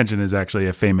 Rurouni Kenshin is actually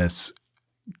a famous,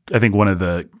 I think one of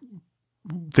the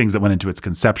things that went into its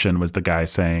conception was the guy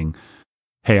saying,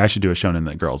 hey, I should do a shonen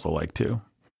that girls will like too,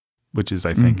 which is,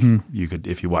 I think you could,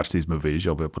 if you watch these movies,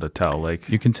 you'll be able to tell, like,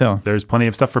 you can tell there's plenty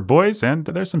of stuff for boys and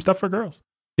there's some stuff for girls.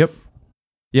 Yep.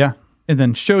 Yeah. And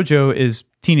then shoujo is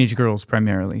teenage girls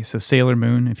primarily. So Sailor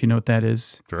Moon, if you know what that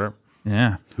is. Sure.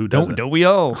 Yeah. Who doesn't? Don't we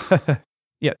all?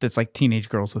 Yeah, that's like teenage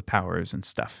girls with powers and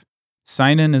stuff.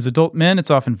 Seinen is adult men.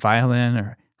 It's often violent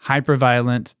or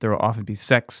hyper-violent. There will often be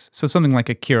sex. So something like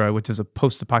Akira, which is a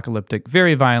post-apocalyptic,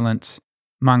 very violent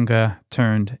manga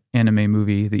turned anime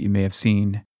movie that you may have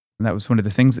seen. And that was one of the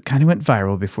things that kind of went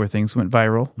viral before things went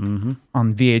viral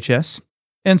on VHS.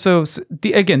 And so,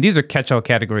 again, these are catch-all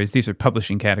categories. These are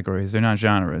publishing categories. They're not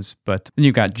genres. But then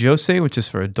you've got josei, which is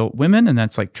for adult women, and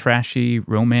that's like trashy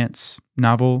romance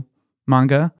novel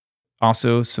manga.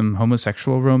 Also some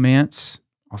homosexual romance.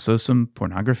 Also some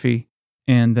pornography.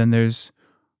 And then there's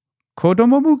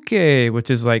kodomomuke,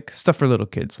 which is like stuff for little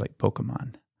kids, like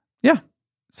Pokemon. Yeah.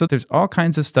 So there's all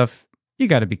kinds of stuff. You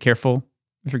got to be careful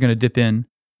if you're going to dip in.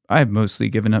 I've mostly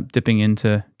given up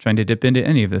trying to dip into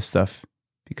any of this stuff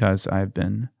because I've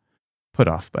been put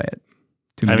off by it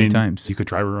too many times. You could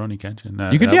try Rurouni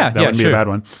Kenshin. You could, that wouldn't be a bad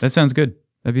one. That sounds good.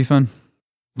 That'd be fun.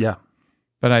 Yeah.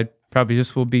 But I probably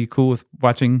just will be cool with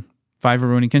watching 5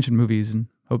 Rurouni Kenshin movies and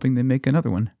hoping they make another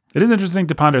one. It is interesting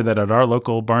to ponder that at our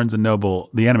local Barnes & Noble,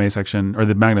 the anime section or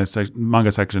the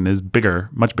manga section is bigger,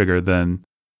 much bigger than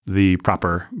the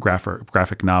proper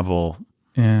graphic novel.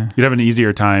 Yeah. You'd have an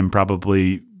easier time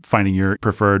probably finding your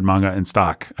preferred manga in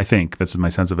stock, I think. This is my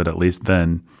sense of it, at least,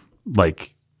 than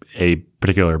like a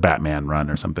particular Batman run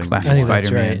or something. Classic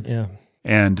Spider-Man. Right, yeah.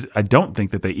 And I don't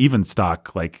think that they even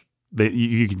stock, like,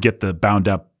 you could get the bound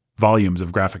up volumes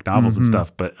of graphic novels and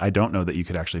stuff, but I don't know that you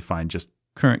could actually find just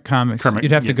current comics.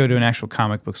 You'd have to go to an actual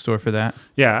comic book store for that.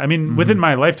 Yeah, I mean, within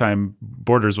my lifetime,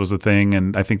 Borders was a thing,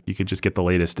 and I think you could just get the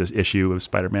latest issue of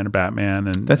Spider-Man or Batman.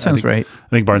 And that sounds right. I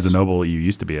think Barnes & Noble, you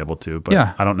used to be able to, but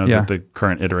yeah, I don't know that the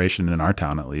current iteration in our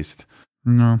town, at least,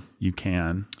 you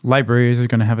can. Libraries are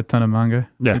going to have a ton of manga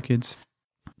for kids.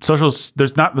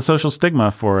 There's not the social stigma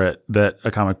for it that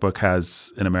a comic book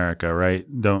has in America, right?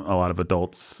 Don't a lot of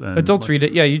adults read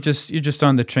it? Yeah, you're just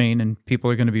on the train, and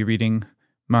people are going to be reading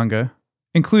manga.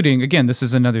 Including, again, this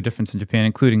is another difference in Japan,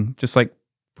 including just like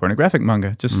pornographic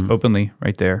manga, just openly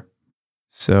right there.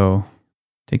 So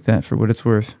take that for what it's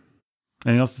worth.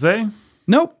 Anything else to say?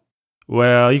 Nope.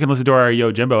 Well, you can listen to our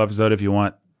Yo Jimbo episode if you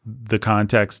want the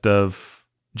context of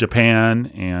Japan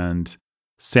and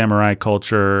samurai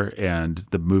culture and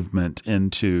the movement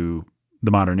into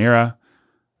the modern era,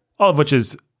 all of which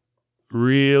is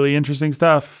really interesting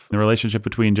stuff. The relationship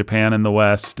between Japan and the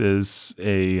West is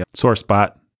a sore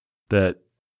spot that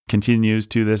continues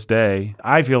to this day.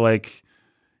 I feel like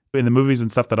in the movies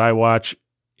and stuff that I watch,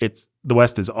 the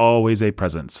West is always a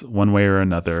presence one way or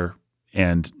another,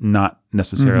 and not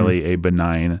necessarily a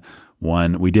benign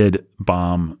one. We did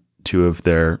bomb 2 of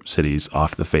their cities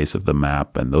off the face of the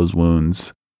map, and those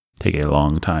wounds take a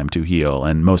long time to heal.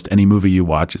 And most any movie you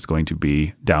watch is going to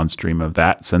be downstream of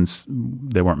that, since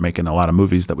they weren't making a lot of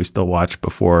movies that we still watch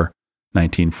before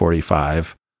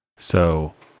 1945.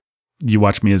 So you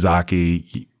watch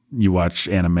Miyazaki, you watch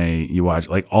anime, you watch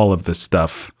like all of this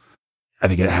stuff. I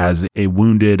think it has a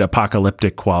wounded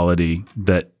apocalyptic quality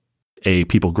that a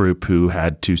people group who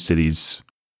had 2 cities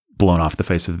blown off the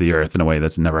face of the earth in a way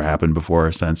that's never happened before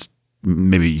or since.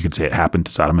 Maybe you could say it happened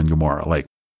to Sodom and Gomorrah, like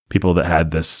people that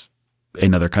had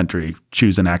another country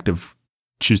choose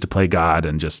to play God,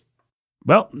 and just,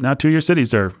 well, now 2 of your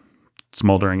cities are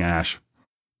smoldering ash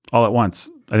all at once.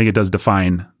 I think it does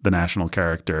define the national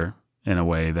character in a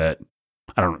way that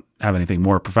I don't have anything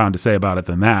more profound to say about it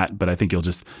than that, but I think you'll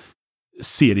just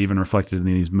see it even reflected in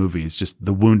these movies, just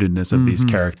the woundedness of these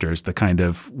characters, the kind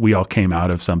of, we all came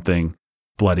out of something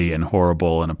bloody and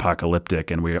horrible and apocalyptic,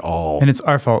 and and it's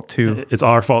our fault too. It's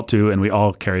our fault too, and we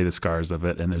all carry the scars of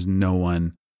it, and there's no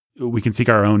one. We can seek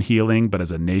our own healing, but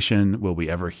as a nation, will we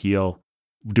ever heal?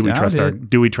 Do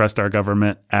we trust our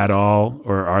government at all,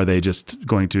 or are they just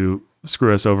going to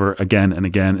screw us over again and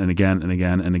again and again and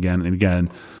again and again and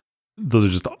again? Those are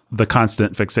just the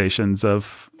constant fixations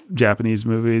of Japanese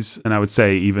movies. And I would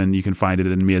say even you can find it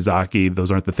in Miyazaki.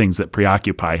 Those aren't the things that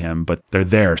preoccupy him, but they're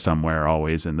there somewhere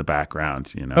always in the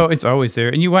background, you know? Oh, it's always there.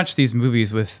 And you watch these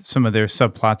movies with some of their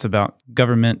subplots about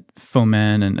government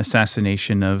foment and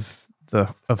assassination of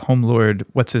Home Lord,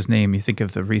 what's his name? You think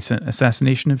of the recent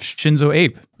assassination of Shinzo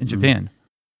Abe in Japan,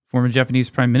 former Japanese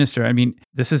prime minister. I mean,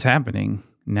 this is happening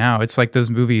now. It's like those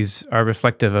movies are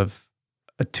reflective of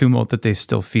a tumult that they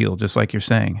still feel, just like you're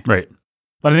saying. Right.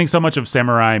 But I think so much of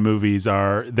samurai movies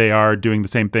are doing the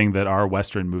same thing that our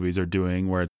Western movies are doing,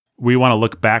 where we want to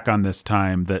look back on this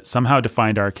time that somehow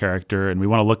defined our character, and we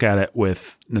want to look at it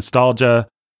with nostalgia,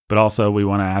 but also we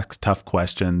want to ask tough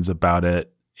questions about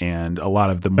it. And a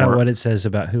lot of the more... about what it says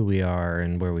about who we are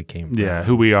and where we came from. Yeah,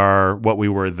 who we are, what we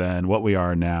were then, what we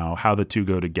are now, how the two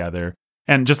go together.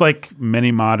 And just like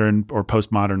many modern or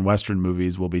postmodern Western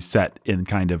movies will be set in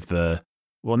kind of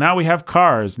well, now we have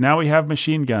cars, now we have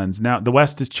machine guns, now the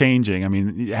West is changing. I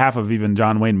mean, half of even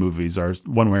John Wayne movies are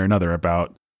one way or another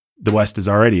about the West is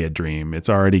already a dream. It's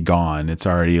already gone. It's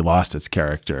already lost its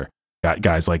character. Got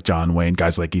guys like John Wayne,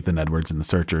 guys like Ethan Edwards and The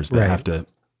Searchers that have to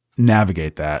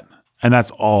navigate that. And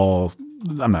that's all,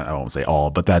 I won't say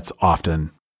all, but that's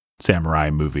often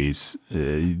samurai movies.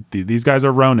 These guys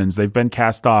are Ronins. They've been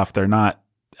cast off. They're not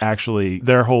actually,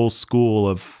 their whole school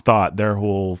of thought, their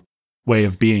whole way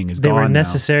of being is gone. They were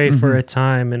necessary for a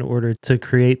time in order to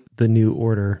create the new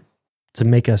order, to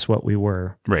make us what we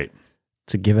were. Right.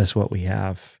 To give us what we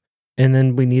have. And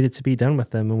then we needed to be done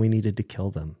with them, and we needed to kill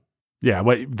them. Yeah,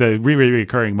 what the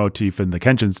recurring motif in the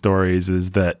Kenshin stories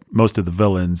is that most of the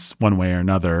villains, one way or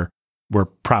another, were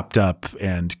propped up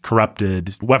and corrupted,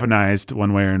 weaponized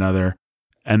one way or another.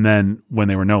 And then when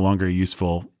they were no longer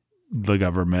useful, the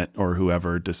government or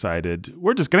whoever decided,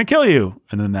 we're just going to kill you.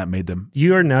 And then that made them...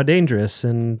 You are now dangerous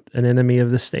and an enemy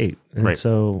of the state. And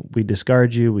so we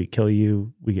discard you, we kill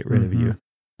you, we get rid of you.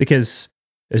 Because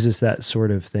there's just that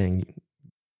sort of thing.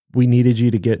 We needed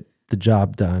you to get the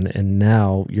job done, and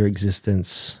now your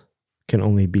existence can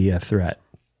only be a threat.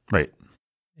 Right.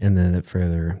 And then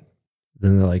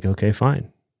then they're like, okay,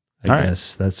 fine. I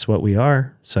guess that's what we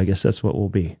are. So I guess that's what we'll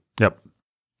be. Yep.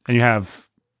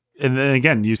 And then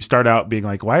again, you start out being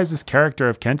like, why does this character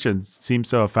of Kenshin seem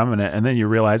so effeminate? And then you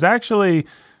realize, actually,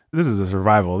 this is a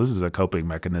survival. This is a coping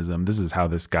mechanism. This is how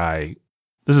this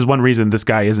is one reason this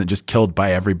guy isn't just killed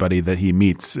by everybody that he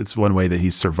meets. It's one way that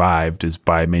he's survived is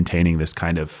by maintaining this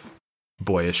kind of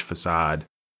boyish facade.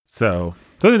 So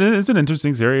it's an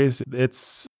interesting series.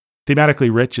 It's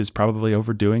thematically rich is probably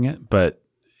overdoing it, but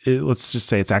let's just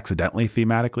say it's accidentally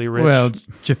thematically rich. Well,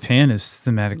 Japan is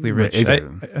thematically rich.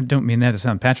 Exactly. I don't mean that to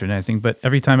sound patronizing, but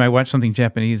every time I watch something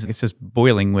Japanese, it's just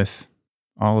boiling with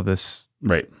all of this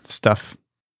stuff.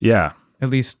 Yeah. At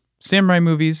least samurai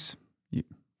movies,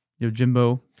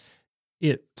 Yojimbo,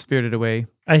 Spirited Away.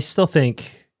 I still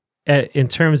think, in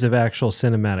terms of actual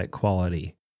cinematic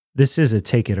quality, this is a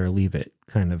take it or leave it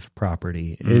kind of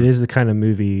property. It is the kind of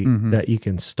movie that you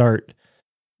can start,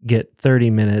 get 30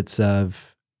 minutes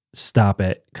of, stop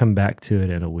it, come back to it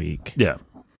in a week. Yeah.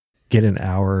 Get an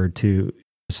hour or two.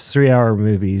 It's 3-hour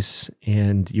movies,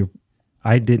 and you're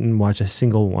I didn't watch a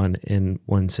single one in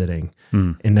one sitting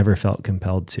and never felt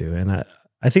compelled to. And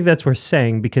I think that's worth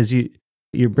saying because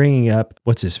you're bringing up,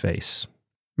 what's his face?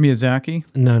 Miyazaki?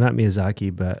 No, not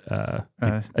Miyazaki, but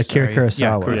Akira Kurosawa.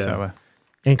 Yeah, Kurosawa.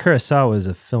 And Kurosawa is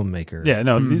a filmmaker. Yeah,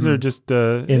 no, these are just...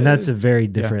 and that's a very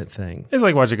different thing. It's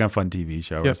like watching a fun TV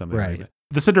show or something. Right. Like that.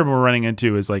 The syndrome we're running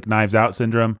into is like Knives Out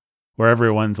syndrome, where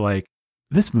everyone's like,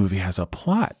 this movie has a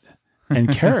plot and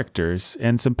characters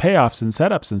and some payoffs and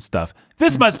setups and stuff.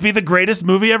 This must be the greatest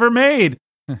movie ever made.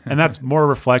 And that's more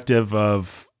reflective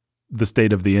of the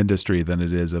state of the industry than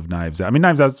it is of Knives Out. I mean,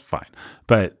 Knives Out's fine,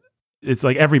 but it's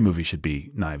like every movie should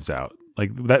be Knives Out.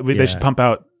 Like that, they should pump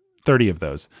out 30 of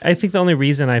those. I think the only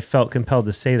reason I felt compelled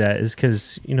to say that is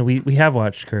because, we have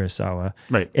watched Kurosawa.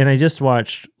 Right. And I just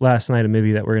watched last night a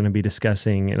movie that we're going to be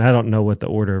discussing, and I don't know what the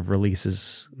order of release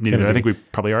is. Neither. I think we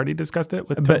probably already discussed it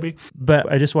with Toby.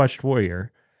 But I just watched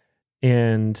Warrior,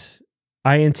 and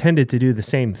I intended to do the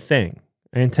same thing.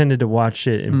 I intended to watch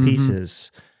it in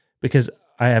pieces because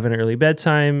I have an early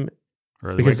bedtime.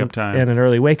 Wake up time. And an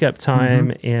early wake up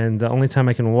time. And the only time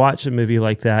I can watch a movie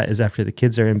like that is after the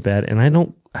kids are in bed. And I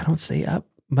don't stay up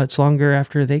much longer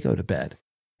after they go to bed.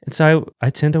 And so I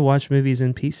tend to watch movies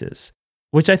in pieces,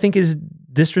 which I think is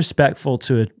disrespectful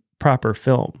to a proper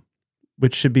film,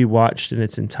 which should be watched in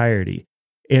its entirety.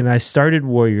 And I started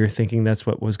Warrior thinking that's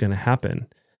what was going to happen.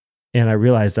 And I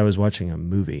realized I was watching a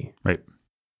movie. Right.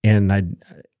 And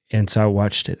so I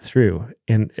watched it through.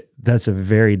 And that's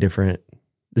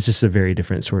it's just a very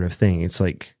different sort of thing. It's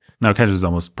like... Now, Kenshin is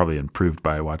almost probably improved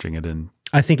by watching it in...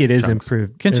 I think it is chunks.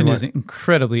 improved. Kenshin is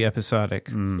incredibly episodic,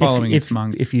 following its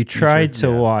manga. If you tried to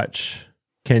watch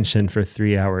Kenshin for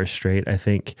 3 hours straight, I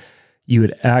think you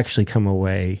would actually come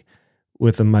away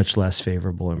with a much less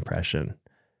favorable impression.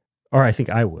 Or I think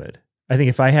I would. I think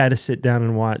if I had to sit down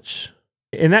and watch...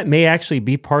 And that may actually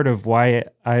be part of why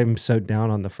I'm so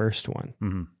down on the first one.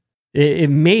 Mm-hmm. It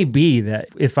may be that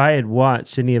if I had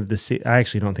watched any of the... I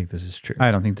actually don't think this is true.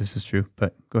 I don't think this is true,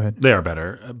 but go ahead. They are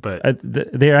better, but...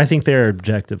 I think they're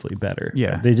objectively better.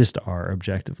 Yeah. They just are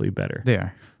objectively better. They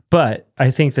are. But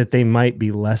I think that they might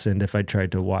be lessened if I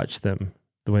tried to watch them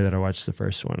the way that I watched the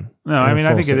first one. No, I mean,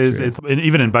 I think it is. It's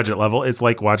even in budget level, it's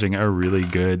like watching a really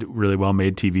good, really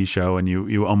well-made TV show, and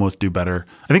you almost do better.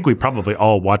 I think we probably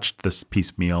all watched this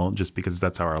piecemeal just because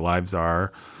that's how our lives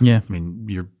are. Yeah. I mean,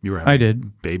 you were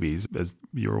having babies as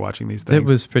you were watching these things. It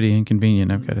was pretty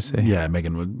inconvenient, I've got to say. Yeah,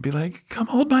 Megan would be like, "Come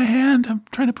hold my hand. I'm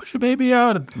trying to push a baby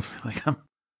out." And like, I'm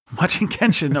watching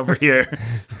Kenshin over here.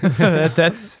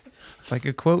 It's like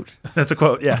a quote. That's a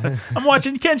quote, yeah. I'm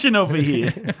watching Kenshin over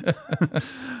here.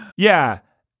 Yeah.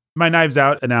 My Knives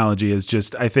Out analogy is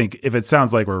just, I think if it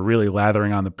sounds like we're really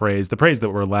lathering on the praise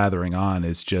that we're lathering on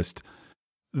is just,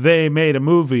 they made a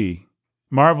movie.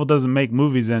 Marvel doesn't make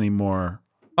movies anymore.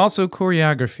 Also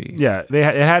choreography. Yeah. It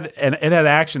had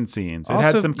action scenes. It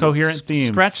had some coherent themes.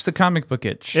 Scratch the comic book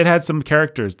itch. It had some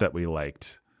characters that we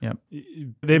liked. Yep.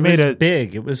 It was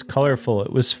big. It was colorful.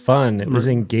 It was fun. It was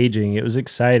engaging. It was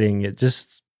exciting.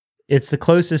 It's the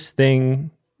closest thing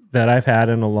that I've had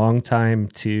in a long time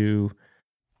to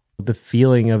the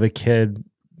feeling of a kid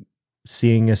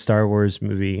seeing a Star Wars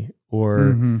movie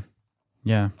or,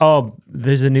 oh,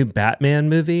 there's a new Batman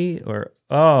movie, or,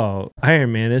 oh,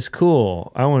 Iron Man is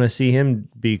cool. I want to see him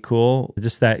be cool.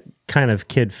 Just that kind of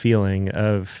kid feeling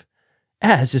of,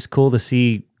 it's just cool to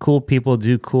see cool people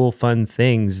do cool, fun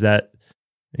things that,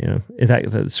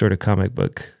 that sort of comic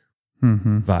book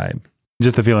vibe.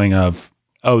 Just the feeling of,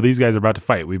 oh, these guys are about to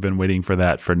fight. We've been waiting for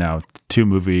that for now 2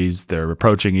 movies. They're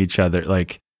approaching each other.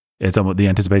 Like, it's almost, the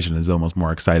anticipation is almost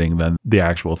more exciting than the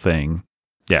actual thing.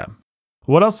 Yeah.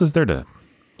 What else is there to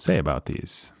say about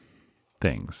these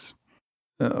things?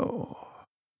 Oh,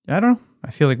 I don't know.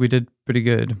 I feel like we did pretty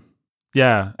good.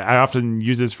 Yeah, I often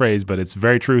use this phrase, but it's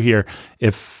very true here.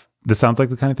 If this sounds like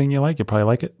the kind of thing you like, you'll probably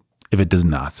like it. If it does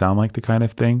not sound like the kind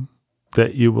of thing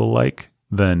that you will like,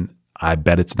 then I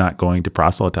bet it's not going to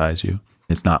proselytize you.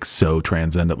 It's not so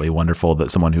transcendently wonderful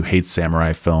that someone who hates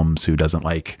samurai films, who doesn't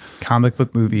like comic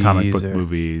book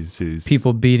movies, who's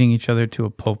people beating each other to a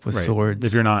pulp with swords.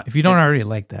 If you don't already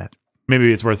like that,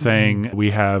 maybe it's worth saying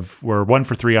we're 1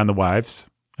 for 3 on the wives.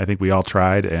 I think we all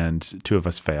tried, and 2 of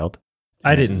us failed.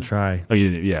 I didn't try. Oh,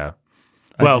 you didn't? Yeah.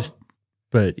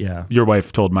 But yeah. Your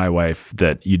wife told my wife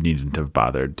that you needn't have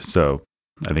bothered. So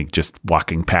I think just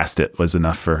walking past it was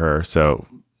enough for her. So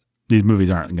these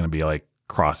movies aren't going to be like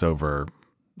crossover.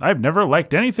 I've never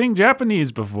liked anything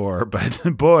Japanese before, but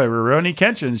boy, Rurouni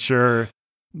Kenshin sure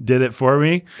did it for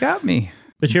me. Got me.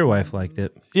 But your wife liked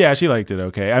it. Yeah, she liked it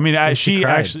okay. I mean,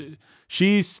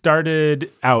 she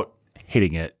started out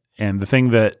hating it. And the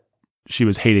thing that she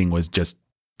was hating was just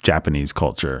Japanese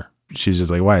culture. She's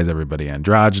just like, why is everybody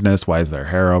androgynous? Why is their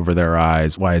hair over their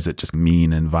eyes? Why is it just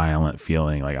mean and violent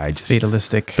feeling? Like, I just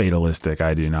fatalistic.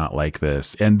 I do not like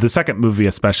this. And the second movie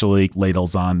especially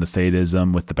ladles on the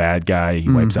sadism with the bad guy. He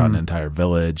wipes out an entire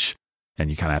village, and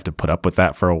you kind of have to put up with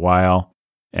that for a while.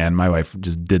 And my wife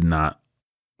just was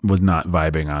not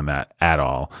vibing on that at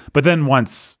all. But then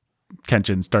once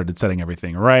Kenshin started setting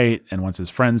everything right, and once his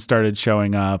friends started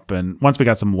showing up, and once we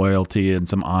got some loyalty and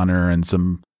some honor and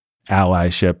some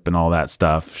allyship and all that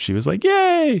stuff, she was like,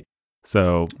 yay.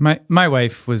 So my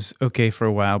wife was okay for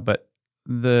a while, but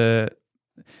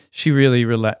she really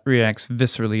reacts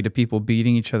viscerally to people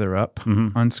beating each other up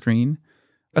on screen.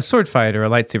 A sword fight or a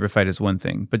lightsaber fight is one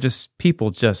thing, but just people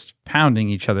just pounding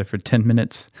each other for 10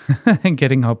 minutes and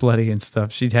getting all bloody and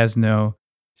stuff, she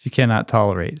cannot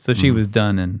tolerate. So she was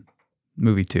done in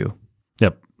movie 2.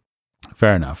 Yep.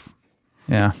 Fair enough.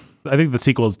 Yeah. I think the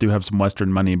sequels do have some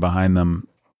Western money behind them.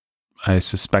 I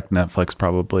suspect Netflix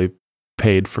probably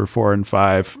paid for 4 and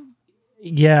 5.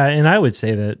 Yeah, and I would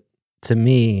say that, to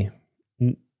me,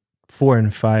 4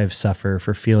 and 5 suffer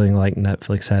for feeling like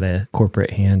Netflix had a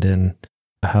corporate hand in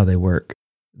how they work.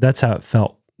 That's how it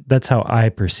felt. That's how I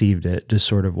perceived it, just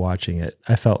sort of watching it.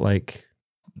 I felt like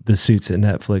the suits at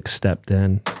Netflix stepped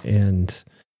in and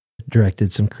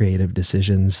directed some creative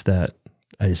decisions that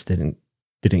I just didn't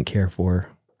care for.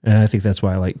 And I think that's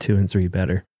why I like 2 and 3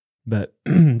 better. But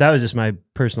that was just my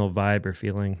personal vibe or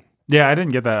feeling. Yeah, I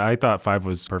didn't get that. I thought 5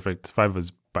 was perfect. 5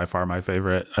 was by far my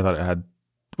favorite. I thought it had,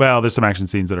 well, there's some action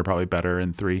scenes that are probably better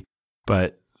in 3,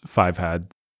 but 5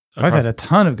 had a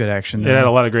ton of good action. It had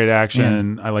a lot of great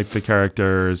action. Yeah. I liked the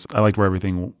characters. I liked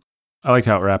I liked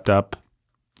how it wrapped up.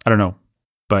 I don't know,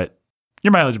 but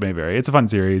your mileage may vary. It's a fun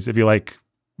series. If you like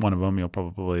one of them, you'll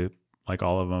probably like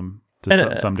all of them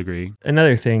to some degree.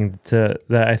 Another thing that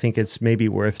I think it's maybe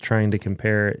worth trying to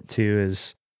compare it to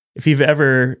is if you've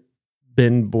ever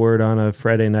been bored on a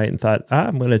Friday night and thought,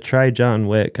 I'm going to try John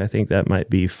Wick. I think that might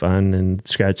be fun and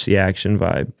scratch the action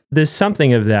vibe. There's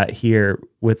something of that here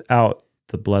without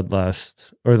the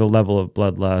bloodlust or the level of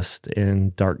bloodlust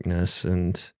and darkness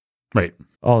and right,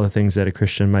 all the things that a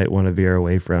Christian might want to veer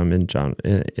away from in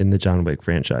the John Wick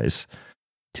franchise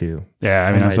too. Yeah,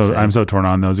 I mean, I'm so torn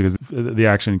on those because the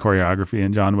action choreography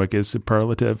in John Wick is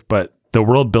superlative, but the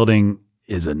world building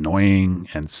is annoying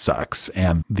and sucks,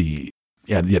 and the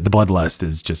bloodlust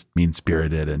is just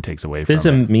mean-spirited and takes away from it. There's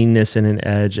a meanness and an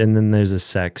edge, and then there's a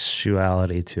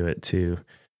sexuality to it too.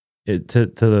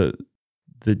 To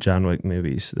the John Wick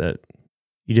movies that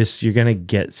you're gonna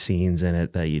get scenes in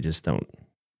it that you just don't.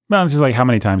 Well, it's just like, how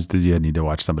many times did you need to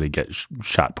watch somebody get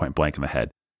shot point blank in the head?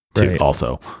 Too, right.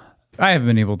 Also, I haven't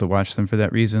been able to watch them for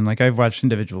that reason. Like, I've watched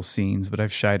individual scenes, but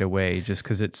I've shied away just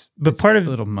because it's a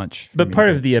little much. But part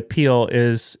of the appeal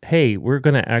is, hey, we're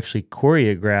gonna actually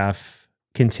choreograph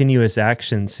continuous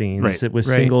action scenes with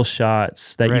single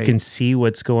shots that you can see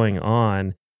what's going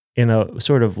on in a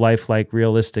sort of lifelike,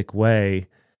 realistic way.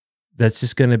 That's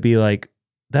just going to be like,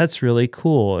 that's really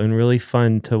cool and really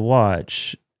fun to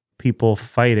watch people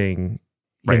fighting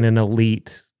in an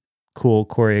elite, cool,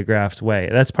 choreographed way.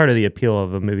 That's part of the appeal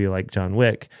of a movie like John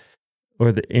Wick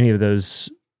or any of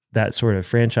that sort of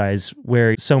franchise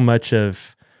where so much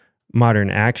of modern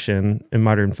action and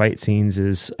modern fight scenes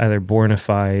is either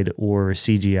bornified or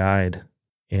CGI'd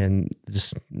and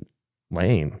just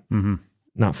lame,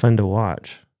 not fun to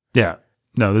watch. Yeah.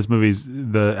 No, this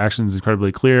the action is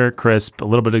incredibly clear, crisp, a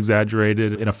little bit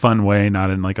exaggerated in a fun way, not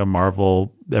in like a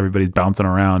Marvel, everybody's bouncing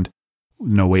around,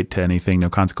 no weight to anything, no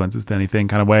consequences to anything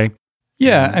kind of way.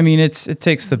 Yeah, I mean, it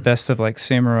takes the best of like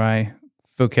samurai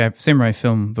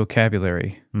film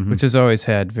vocabulary, which has always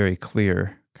had very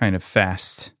clear, kind of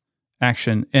fast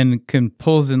action, and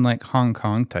pulls in like Hong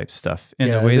Kong type stuff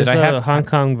in a way that I have a Hong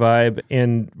Kong vibe,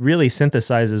 and really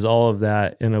synthesizes all of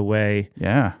that in a way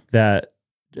that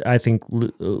I think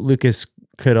Lucas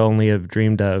could only have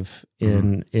dreamed of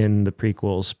in the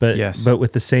prequels, but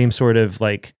with the same sort of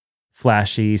like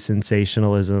flashy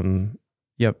sensationalism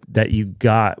that you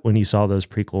got when you saw those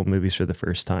prequel movies for the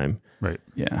first time. Right.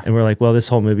 Yeah. And we're like, well, this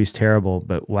whole movie's terrible,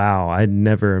 but wow, I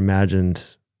never imagined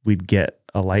we'd get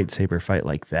a lightsaber fight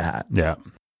like that. Yeah.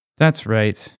 That's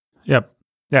right. Yep.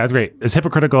 Yeah, it's great. As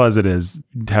hypocritical as it is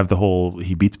to have the whole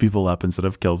he beats people up instead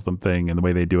of kills them thing and the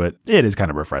way they do it, it is kind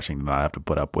of refreshing to not have to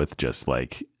put up with just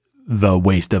like the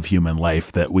waste of human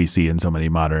life that we see in so many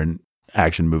modern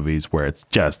action movies where it's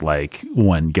just like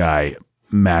one guy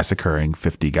massacring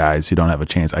 50 guys who don't have a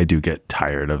chance. I do get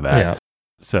tired of that. Yeah.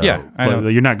 So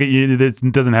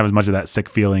it doesn't have as much of that sick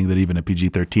feeling that even a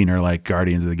PG-13 or like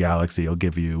Guardians of the Galaxy will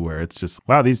give you, where it's just,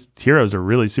 wow, these heroes are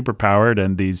really super powered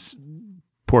and these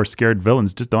poor scared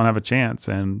villains just don't have a chance,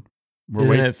 and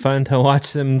Isn't it fun to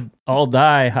watch them all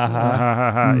die? Ha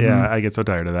ha. Yeah, I get so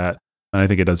tired of that. And I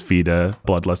think it does feed a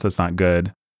bloodlust that's not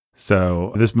good.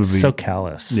 So this movie, so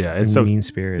callous. Yeah, it's so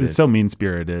mean-spirited. It's so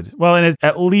mean-spirited. Well, and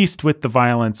at least with the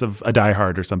violence of a Die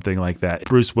Hard or something like that,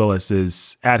 Bruce Willis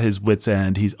is at his wit's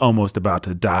end. He's almost about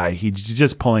to die. He's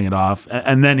just pulling it off,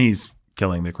 and then he's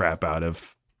killing the crap out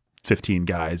of 15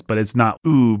 guys. But it's not,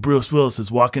 ooh, Bruce Willis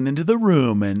is walking into the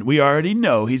room, and we already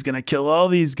know he's going to kill all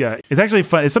these guys. It's actually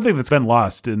fun. It's something that's been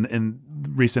lost in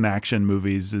recent action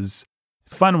movies. It's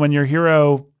fun when your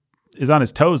hero is on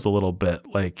his toes a little bit.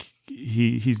 Like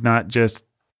he's not just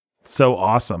so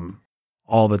awesome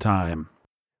all the time.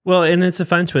 Well, and it's a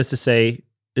fun twist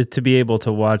to be able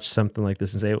to watch something like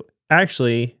this and say,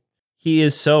 actually, he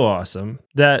is so awesome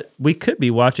that we could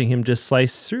be watching him just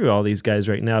slice through all these guys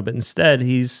right now, but instead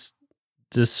he's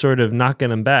just sort of knocking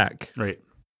them back. Right.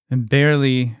 And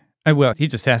barely, he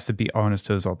just has to be on his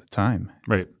toes all the time.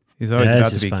 Right. He's always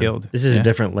about to be killed. This is a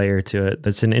different layer to it.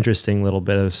 That's an interesting little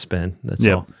bit of spin. That's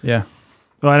all. Yeah.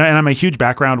 Well, and I'm a huge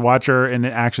background watcher in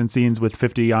action scenes with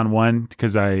 50 on 1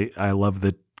 because I love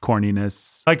the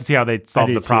corniness. I like to see how they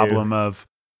solve the problem of,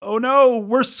 oh no,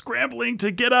 we're scrambling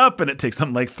to get up, and it takes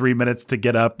them like 3 minutes to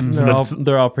get up.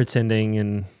 They're all pretending,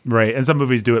 and right. And some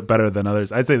movies do it better than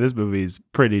others. I'd say this movie's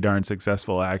pretty darn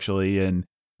successful, actually. And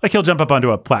like he'll jump up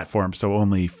onto a platform, so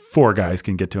only 4 guys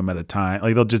can get to him at a time.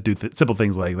 Like they'll just do simple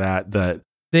things like that.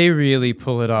 They really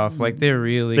pull it off. Like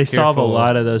they solve a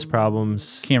lot of those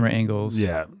problems. Camera angles.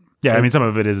 Yeah. Yeah, I mean, some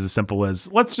of it is as simple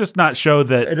as, let's just not show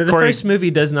that. The first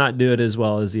movie does not do it as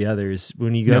well as the others.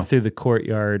 When you go through the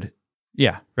courtyard.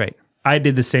 Yeah, right. I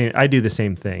do the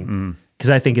same thing. Because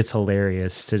I think it's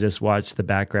hilarious to just watch the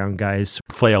background guys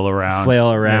flail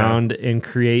around and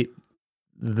create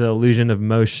the illusion of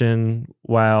motion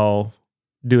while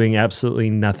doing absolutely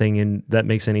nothing, and that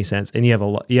makes any sense. And you have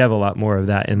a lot more of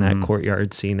that in that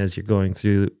courtyard scene as you're going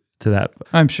through to that.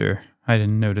 I'm sure I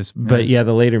didn't notice, but yeah,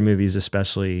 the later movies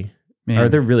especially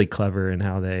they're really clever in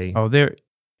how they.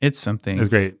 It's something. It's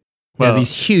great. Well,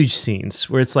 these huge scenes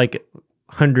where it's like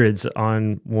hundreds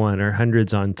on 1 or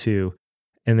hundreds on 2,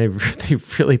 and they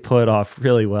really pull it off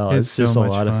really well. It's just so a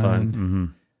lot of fun. Mm-hmm.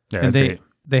 Yeah, and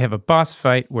they have a boss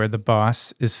fight where the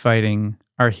boss is fighting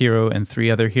our hero and 3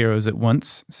 other heroes at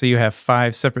once. So you have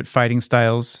 5 separate fighting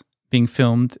styles being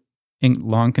filmed in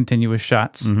long continuous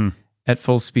shots at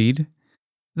full speed.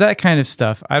 That kind of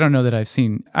stuff. I don't know that I've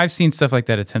seen stuff like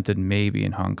that attempted maybe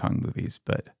in Hong Kong movies,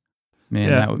 but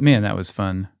that was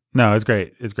fun. No, it's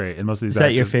great. It's great. And most of these. Is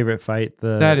that your favorite fight?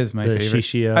 That is my favorite.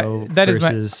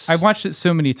 Shishio I watched it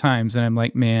so many times, and I'm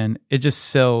like, man, it just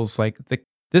sells. Like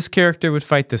this character would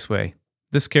fight this way.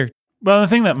 This character. Well, the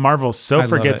thing that Marvel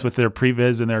forgets with their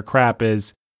previs and their crap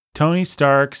is Tony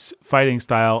Stark's fighting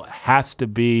style has to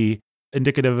be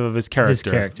indicative of his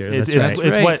character.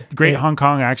 It's what great Hong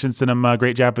Kong action cinema,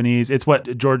 great Japanese. It's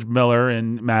what George Miller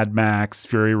in Mad Max,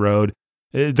 Fury Road.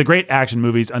 The great action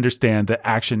movies understand that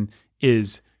action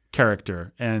is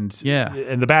character, and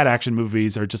the bad action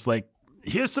movies are just like,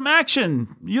 here's some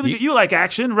action. You like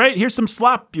action, right? Here's some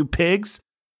slop, you pigs.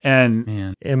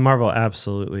 And Marvel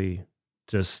absolutely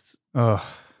just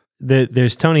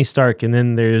there's Tony Stark, and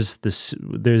then there's a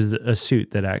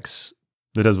suit that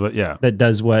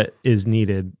does what is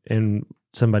needed and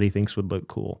somebody thinks would look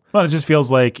cool. Well, it just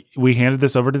feels like we handed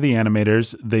this over to the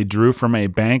animators. They drew from a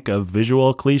bank of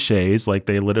visual cliches, like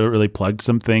they literally plugged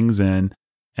some things in.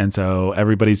 And so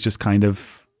everybody's just kind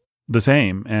of the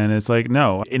same. And it's like,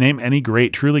 no, name any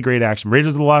truly great action.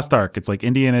 Raiders of the Lost Ark. It's like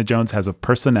Indiana Jones has a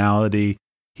personality.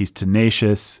 He's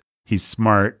tenacious. He's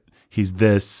smart. He's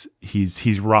this.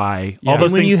 He's wry. Yeah. All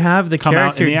those things. When you have the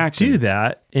character do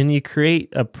that, and you create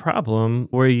a problem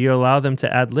where you allow them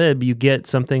to ad lib, you get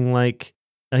something like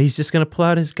he's just going to pull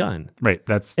out his gun. Right.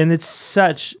 And it's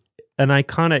such an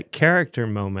iconic character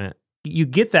moment. You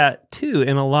get that too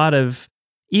in a lot of.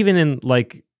 Even in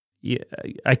like,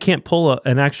 I can't pull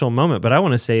an actual moment, but I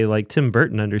want to say like Tim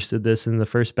Burton understood this in the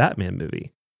first Batman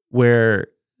movie, where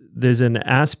there's an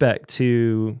aspect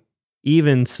to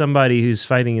even somebody who's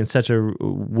fighting in such a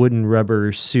wooden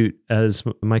rubber suit as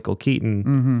Michael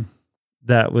Keaton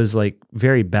that was like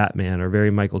very Batman or very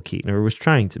Michael Keaton or was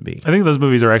trying to be. I think those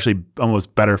movies are actually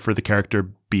almost better for the character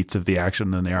beats of the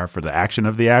action than they are for the action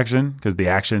of the action, because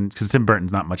Tim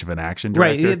Burton's not much of an action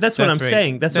director. Right, that's what I'm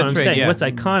saying. That's what I'm saying. Yeah. What's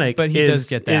iconic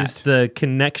is the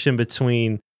connection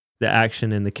between the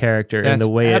action and the character, and the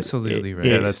way absolutely right.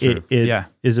 Yeah, that's true. It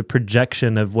is a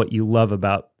projection of what you love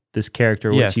about this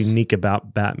character, what's unique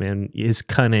about Batman, his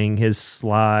cunning, his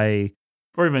sly,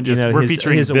 Or even just, you know, we're his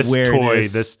featuring this awareness. toy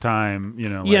this time, you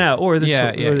know. Yeah, or the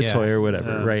Yeah. toy or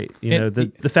whatever, Yeah. right? You know,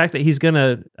 the fact that he's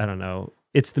gonna, I don't know,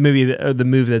 it's the movie, the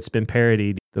move that's been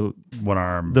parodied, the One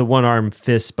arm. the one arm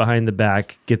fist behind the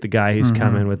back, get the guy who's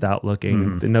coming without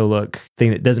looking, the no look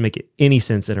thing that doesn't make any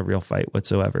sense in a real fight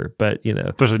whatsoever. But you know,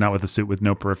 Especially not with a suit with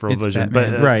no peripheral It's vision.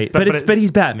 Batman. But, right? But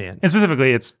he's Batman. and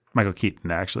specifically, it's Michael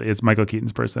Keaton, actually. It's Michael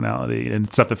Keaton's personality and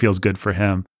stuff that feels good for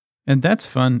him. And that's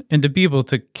fun. And to be able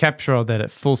to capture all that at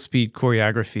full speed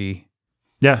choreography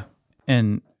Yeah.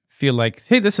 and feel like,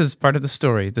 hey, this is part of the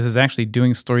story. This is actually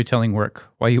doing storytelling work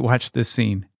while you watch this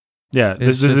scene. Yeah,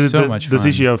 It's just so much The fun.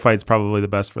 CGO fight's probably the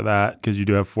best for that because you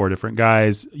do have 4 different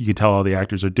guys. You can tell all the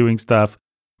actors are doing stuff.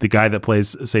 The guy that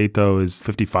plays Saito is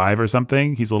 55 or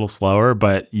something. He's a little slower,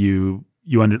 but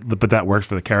but that works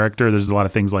for the character. There's a lot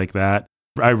of things like that.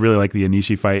 I really like the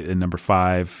Anishi fight in number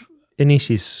 5.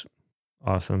 Inishi's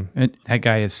awesome. And that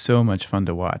guy is so much fun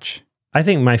to watch. I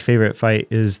think my favorite fight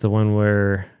is the one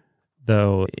where,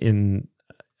 though,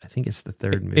 I think it's the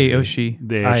third movie. Aoshi.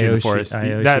 The Aoshi in the Forest.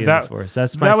 Aoshi in That the Forest.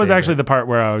 That's my that was favorite. actually the part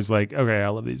where I was like, okay, I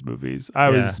love these movies. I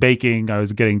Yeah. was baking. I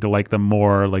was getting to like them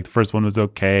more. Like the first one was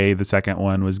okay. The second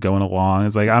one was going along.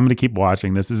 It's like, I'm going to keep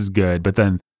watching this. This is good. But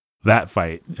then that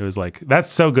fight, it was like,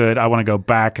 that's so good. I want to go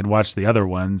back and watch the other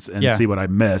ones and see what I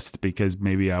missed because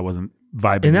maybe I wasn't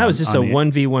vibing. And that was just a on the-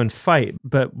 1v1 fight.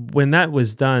 But when that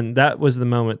was done, that was the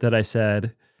moment that I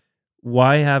said,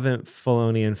 why haven't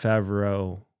Filoni and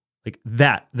Favreau, like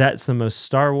that's the most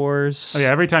Star Wars. Oh yeah,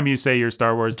 every time you say your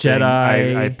Star Wars Jedi,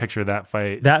 thing, I picture that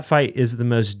fight. That fight is the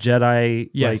most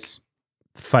Jedi Yes.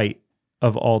 fight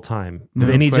of all time. No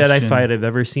of any Jedi question. fight I've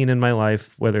ever seen in my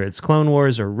life, whether it's Clone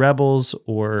Wars or Rebels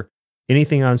or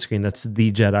anything on screen, that's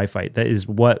the Jedi fight. That is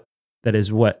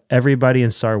what everybody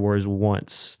in Star Wars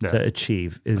wants to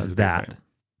achieve, That was is a great that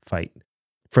fight.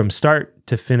 From start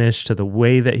to finish, to the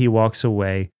way that he walks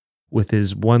away with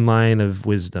his one line of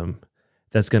wisdom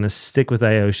that's going to stick with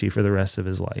Aoshi for the rest of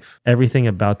his life. Everything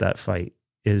about that fight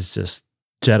is just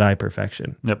Jedi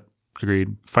perfection. Yep,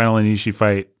 agreed. Final Anishi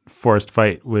fight, forest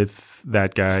fight with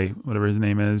that guy, whatever his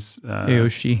name is.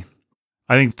 Aoshi.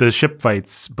 I think the ship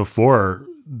fights before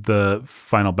the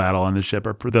final battle on the ship,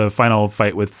 or the final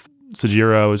fight with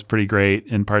Sojiro is pretty great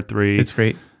in part 3. It's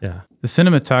great. Yeah. The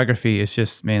cinematography is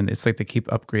just, man, it's like they keep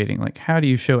upgrading. Like, how do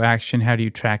you show action? How do you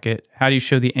track it? How do you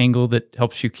show the angle that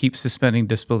helps you keep suspending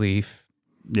disbelief?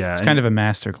 Yeah, It's kind of a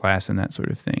master class in that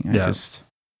sort of thing. Yeah.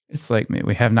 It's like, man,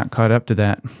 we have not caught up to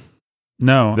that.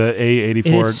 no, the And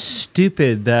A84. it's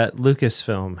stupid that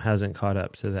Lucasfilm hasn't caught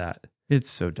up to that. It's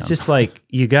so dumb. It's just like,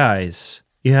 you guys,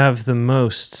 you have the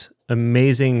most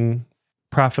amazing,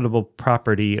 profitable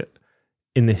property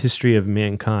in the history of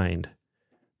mankind.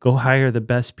 Go hire the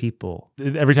best people.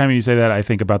 Every time you say that, I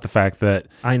think about the fact that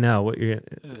I know what you're.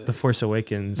 The Force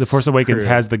Awakens. The Force Awakens crew.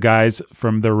 has the guys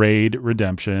from the Raid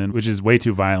Redemption, which is way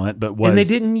too violent, but was and they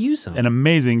didn't use them. an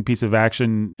amazing piece of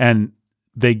action. And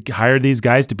they hired these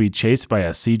guys to be chased by a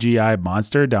CGI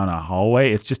monster down a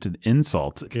hallway. It's just an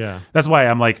insult. Yeah. That's why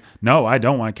I'm like, no, I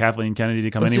don't want Kathleen Kennedy to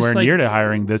come Well, it's anywhere just like- near to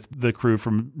hiring the crew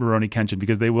from Rurouni Kenshin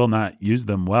because they will not use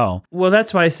them well. Well,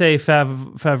 that's why I say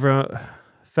Favreau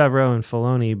and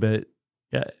Filoni,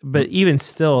 but even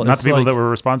still, Not it's the people like, that were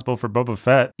responsible for Boba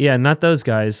Fett. yeah, not those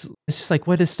guys. It's just like,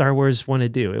 what does Star Wars want to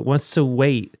do? It wants to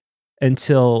wait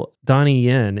until Donnie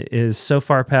Yen is so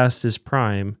far past his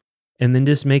prime, and then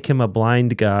just make him a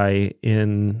blind guy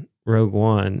in Rogue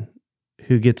One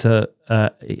who gets a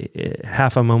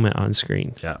half a moment on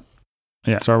screen.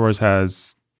 Yeah, Star Wars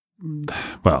has,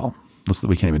 well,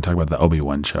 we can't even talk about the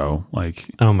Obi-Wan show. Like,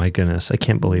 Oh my goodness, I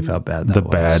can't believe how bad that the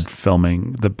was. bad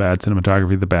filming, the bad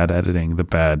cinematography, the bad editing, the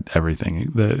bad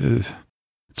everything.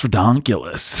 It's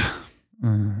ridiculous.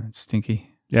 It's stinky.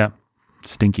 Yeah,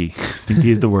 stinky.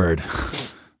 Stinky is the word.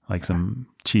 Like some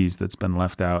cheese that's been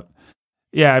left out.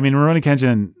 Yeah, I mean, Rurouni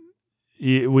Kenshin,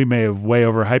 we may have way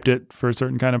overhyped it for a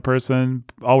certain kind of person.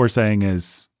 All we're saying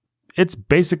is it's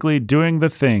basically doing the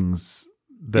things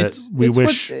that we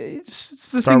wish.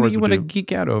 It's the Star thing Wars that you would want to do.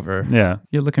 geek out over. Yeah.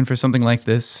 You're looking for something like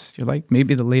this. You're like,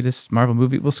 maybe the latest Marvel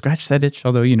movie will scratch that itch,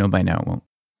 although you know by now it won't.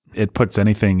 It puts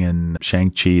anything in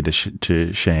Shang-Chi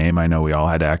to shame. I know we all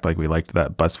had to act like we liked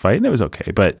that bus fight, and it was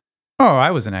okay. But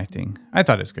I wasn't acting. I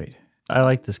thought it was great. I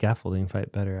like the scaffolding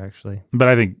fight better, actually.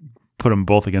 I think put them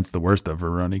both against the worst of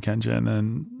Rurouni Kenshin,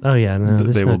 and Oh yeah, no,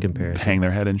 there's they no will comparison. hang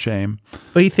their head in shame.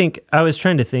 What do you think? I was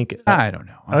trying to think. I don't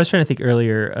know. I was trying to think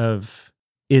earlier of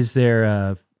is there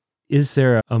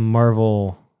a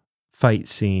Marvel fight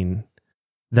scene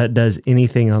that does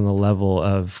anything on the level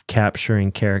of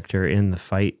capturing character in the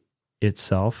fight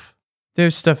itself?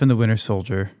 There's stuff in the Winter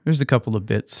Soldier. There's a couple of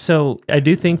bits. So I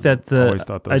do think that I always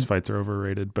thought those fights are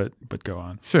overrated, but go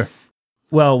on. Sure.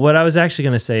 Well, what I was actually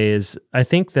going to say is I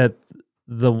think that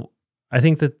the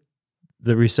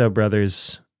Russo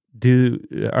brothers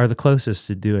are the closest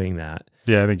to doing that.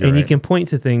 Yeah, I think you're and right. you can point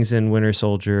to things in Winter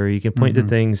Soldier, or you can point to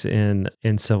things in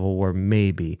Civil War,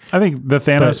 maybe. I think the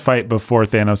Thanos fight before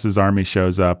Thanos' army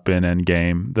shows up in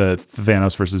Endgame, the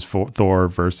Thanos versus Thor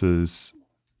versus...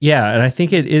 Yeah, and I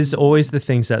think it is always the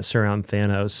things that surround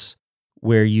Thanos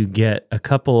where you get a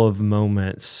couple of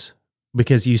moments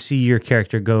because you see your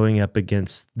character going up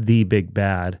against the big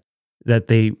bad, that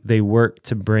they work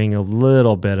to bring a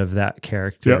little bit of that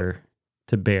character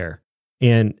to bear.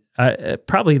 And I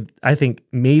think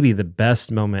maybe the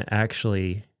best moment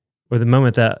actually, or the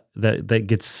moment that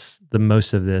gets the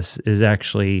most of this is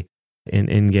actually in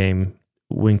Endgame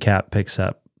when Cap picks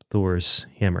up Thor's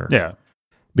hammer. Yeah.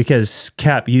 Because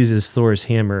Cap uses Thor's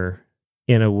hammer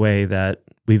in a way that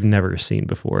we've never seen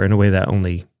before, in a way that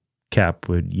only Cap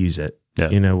would use it,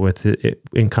 with it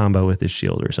in combo with his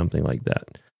shield or something like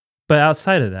that. But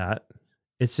outside of that,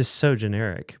 it's just so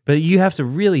generic. But you have to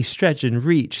really stretch and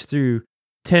reach through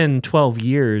 10, 12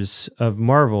 years of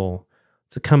Marvel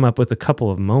to come up with a couple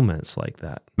of moments like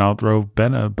that. And I'll throw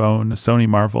Ben a bone. Sony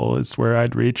Marvel is where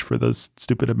I'd reach for those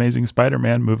stupid Amazing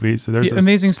Spider-Man movies. So there's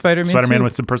Amazing Spider-Man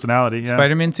with some personality. Yeah.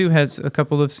 Spider-Man 2 has a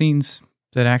couple of scenes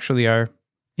that actually are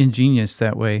ingenious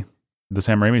that way. The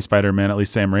Sam Raimi Spider-Man, at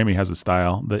least Sam Raimi has a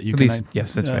style that you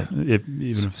Yes, that's right.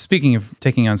 Even Speaking of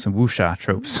taking on some wuxia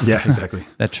tropes. Yeah, exactly.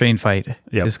 That train fight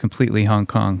is completely Hong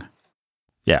Kong.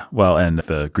 Yeah, well, and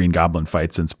the Green Goblin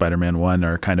fights in Spider-Man 1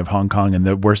 are kind of Hong Kong, and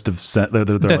the worst of they're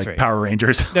like right. Power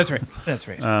Rangers. That's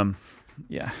right.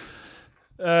 Yeah.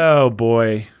 Oh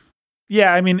boy.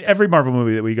 Yeah, I mean, every Marvel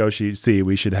movie that we go see,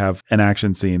 we should have an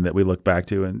action scene that we look back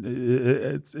to, and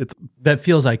it's that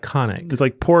feels iconic. It's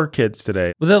like poor kids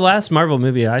today. Well, the last Marvel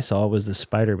movie I saw was the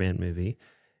Spider-Man movie,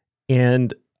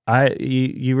 and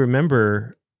you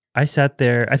remember I sat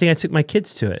there. I think I took my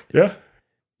kids to it. Yeah.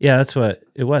 Yeah, that's what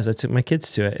it was. I took my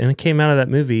kids to it, and it came out of that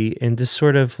movie, and just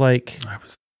sort of like,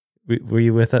 were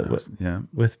you with it? With me?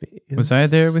 Was I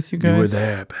there with you guys? You were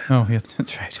there. Ben. Oh, yeah,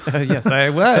 that's right. Yes,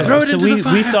 I was. So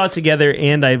we saw it together,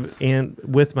 and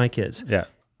with my kids. Yeah,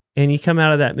 and you come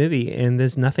out of that movie, and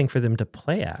there's nothing for them to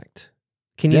play act.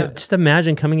 Can you just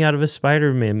imagine coming out of a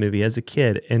Spider-Man movie as a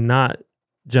kid and not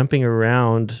jumping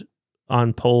around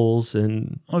on poles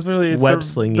and web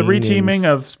slinging? The reteaming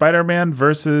of Spider-Man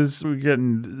versus we're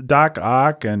getting Doc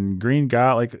Ock and Green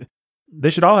Goblin. They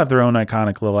should all have their own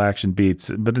iconic little action beats,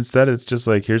 but instead it's just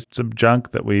like, here's some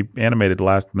junk that we animated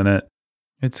last minute.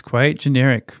 It's quite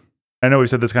generic. I know we've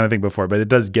said this kind of thing before, but it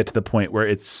does get to the point where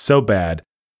it's so bad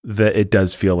that it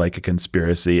does feel like a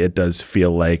conspiracy. It does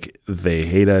feel like they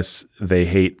hate us. They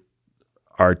hate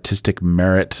artistic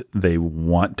merit. They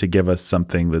want to give us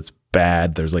something that's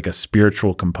bad. There's like a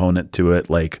spiritual component to it.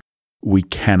 Like, we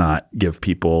cannot give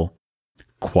people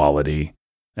quality.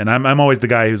 And I'm always the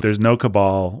guy who's, there's no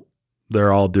cabal.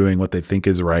 They're all doing what they think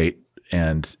is right,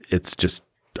 and it's just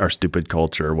our stupid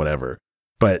culture or whatever.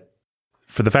 But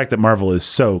for the fact that Marvel is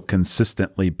so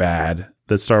consistently bad,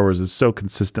 that Star Wars is so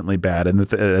consistently bad, and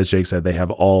that, as Jake said, they have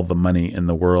all the money in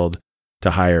the world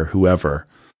to hire whoever,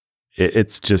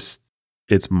 it's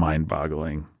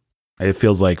mind-boggling. It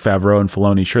feels like Favreau and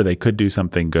Filoni, sure, they could do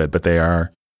something good, but they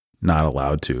are not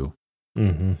allowed to.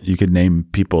 Mm-hmm. You could name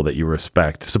people that you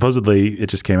respect. Supposedly, it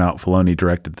just came out, Filoni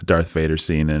directed the Darth Vader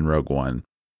scene in Rogue One.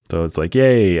 So it's like,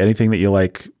 yay, anything that you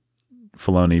like,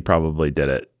 Filoni probably did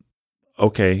it.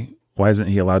 Okay, why isn't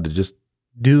he allowed to just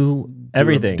do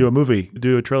everything? Do a movie,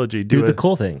 do a trilogy. Do the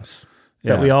cool things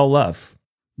that we all love.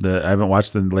 I haven't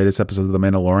watched the latest episodes of The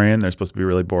Mandalorian. They're supposed to be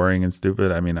really boring and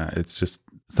stupid. I mean, it's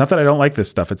not that I don't like this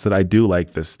stuff. It's that I do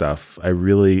like this stuff. I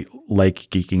really like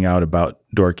geeking out about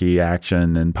dorky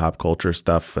action and pop culture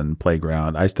stuff and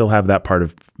playground. I still have that part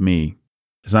of me.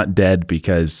 It's not dead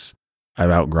because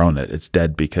I've outgrown it. It's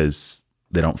dead because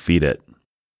they don't feed it.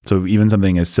 So even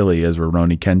something as silly as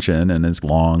Rurouni Kenshin and as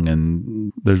long,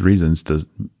 and there's reasons to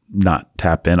not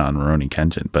tap in on Rurouni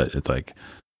Kenshin, but it's like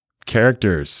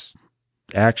characters,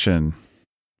 action,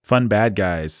 fun bad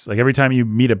guys. Like every time you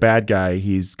meet a bad guy,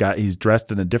 he's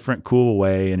dressed in a different cool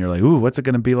way, and you're like, ooh, what's it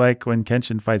going to be like when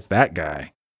Kenshin fights that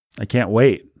guy? I can't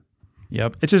wait.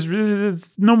 Yep.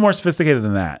 It's no more sophisticated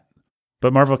than that.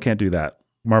 But Marvel can't do that.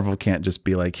 Marvel can't just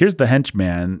be like, here's the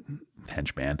henchman.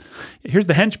 Here's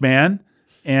the henchman,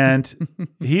 and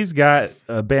he's got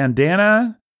a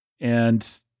bandana and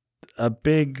a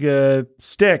big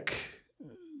stick.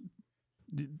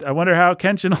 I wonder how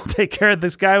Kenshin will take care of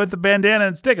this guy with the bandana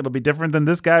and stick. It'll be different than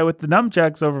this guy with the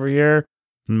nunchucks over here.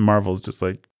 And Marvel's just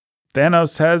like,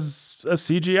 Thanos has a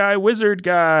CGI wizard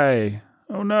guy.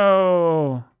 Oh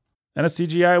no. And a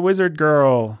CGI wizard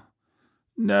girl.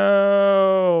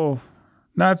 No.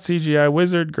 Not CGI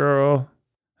wizard girl.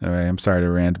 Anyway, I'm sorry to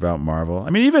rant about Marvel. I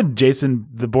mean, even Jason,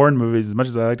 the Bourne movies, as much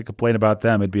as I like to complain about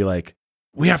them, it'd be like,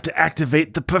 we have to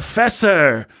activate the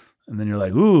professor. And then you're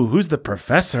like, ooh, who's the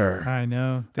professor? I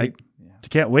know. You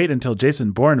can't wait until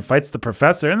Jason Bourne fights the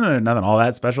professor. And then there's nothing all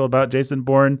that special about Jason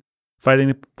Bourne fighting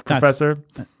the professor.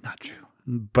 Not true.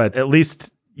 But at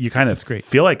least you kind of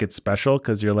feel like it's special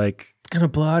because you're like, It's going to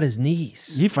blow out his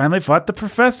knees. he finally fought the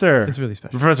professor. It's really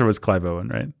special. The professor was Clive Owen,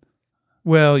 right?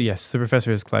 Well, yes, the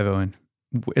professor is Clive Owen.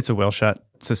 It's a well-shot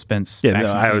suspense. Yeah, no,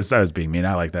 action scene. I was being mean.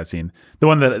 I like that scene. The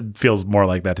one that feels more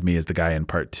like that to me is the guy in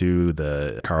part 2,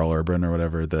 the Carl Urban or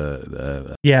whatever.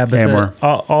 The Yeah, but Hammer.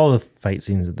 all the fight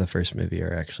scenes of the first movie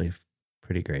are actually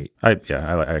pretty great. I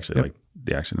actually like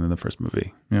the action in the first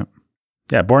movie. Yep.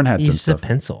 Yeah, Bourne had He some used a stuff.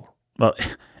 pencil. Well,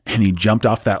 and he jumped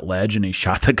off that ledge and he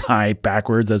shot the guy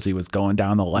backwards as he was going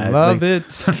down the ledge. Love it.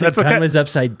 That's The the time was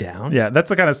upside down. Yeah, that's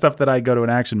the kind of stuff that I go to an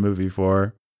action movie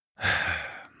for.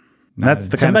 That's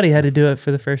the Somebody kind had to do it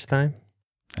for the first time.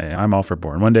 Hey, I'm all for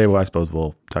Bourne. One day, I suppose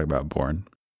we'll talk about Bourne.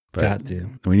 But Got to.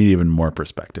 we need even more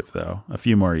perspective, though. A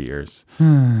few more years,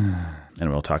 and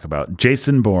we'll talk about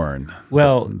Jason Bourne.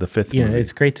 Well, the fifth. You know, movie.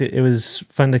 it's great to. It was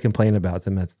fun to complain about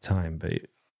them at the time, but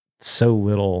so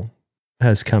little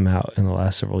has come out in the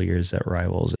last several years that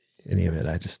rivals any of it.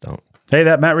 I just don't. Hey,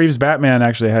 that Matt Reeves Batman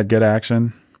actually had good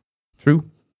action. True.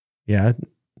 Yeah,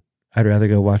 I'd rather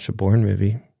go watch a Bourne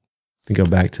movie than go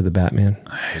back to the Batman.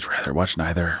 I'd rather watch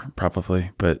neither,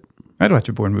 probably. But I'd watch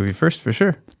a Bourne movie first for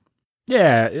sure.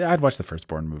 yeah, I'd watch the first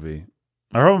Bourne movie.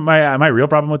 My real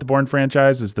problem with the Bourne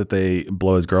franchise is that they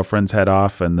blow his girlfriend's head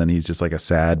off, and then he's just like a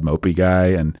sad, mopey guy,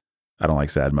 and I don't like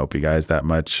sad, mopey guys that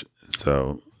much.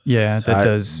 So Yeah, that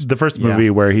does. the first movie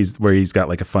where he's got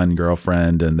like a fun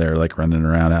girlfriend and they're like running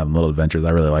around having little adventures. I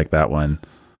really like that one,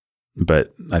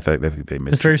 but I think they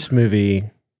missed The first movie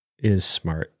is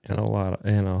smart in a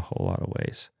whole lot of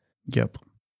ways. Yep.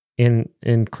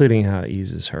 Including how it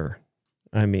uses her.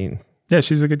 I mean, Yeah,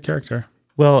 she's a good character.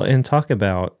 well, and talk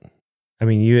about. I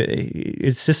mean,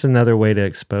 it's just another way to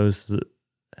expose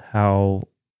how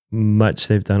much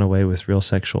they've done away with real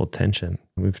sexual tension.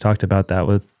 We've talked about that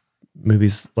with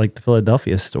movies like The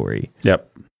Philadelphia Story. Yep.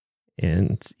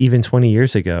 And even 20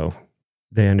 years ago,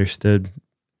 they understood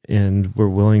and were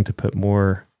willing to put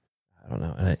more. I don't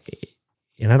know,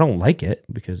 and I don't like it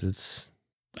because it's.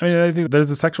 I mean, I think there's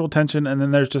the sexual tension, and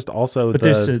then there's just also But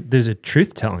there's a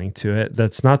truth telling to it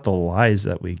that's not the lies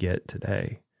that we get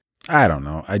today. I don't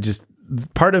know.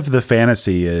 Part of the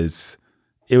fantasy is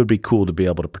it would be cool to be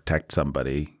able to protect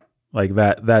somebody like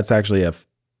that. That's actually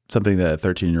something that a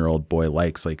 13-year-old boy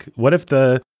likes. Like, what if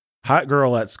the hot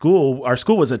girl at school, our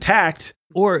school was attacked?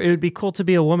 Or it would be cool to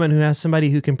be a woman who has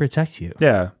somebody who can protect you,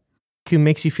 Yeah. who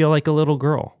makes you feel like a little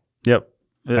girl. Yep.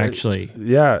 Actually,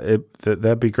 Yeah,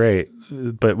 that'd be great.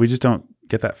 But we just don't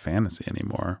get that fantasy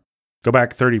anymore. Go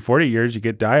back 30, 40 years, you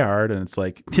get Die Hard, and it's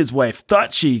like his wife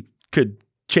thought she could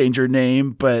change her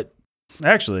name, but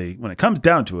actually, when it comes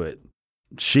down to it,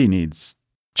 she needs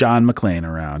John McClane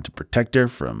around to protect her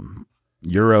from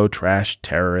Euro trash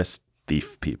terrorist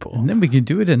thief people. And then we can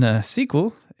do it in a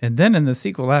sequel. And then in the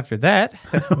sequel after that,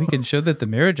 we can show that the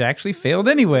marriage actually failed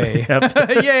anyway.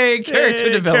 Yay, character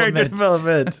development. Character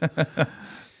development.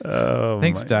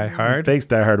 Thanks, Die Hard. Thanks,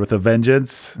 Die Hard with a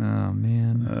vengeance. Oh,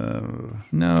 man.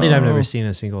 No. and I've never seen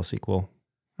a single sequel.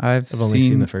 I've only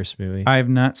seen the first movie. I have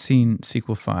not seen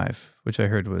sequel 5, which I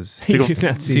heard was You've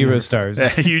not seen 0 this. stars.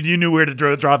 you knew where to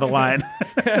draw the line.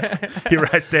 Here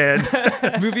I stand.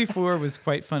 Movie 4 was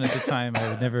quite fun at the time.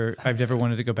 I've never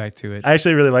wanted to go back to it. I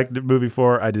actually really liked movie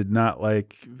 4. I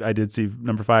did see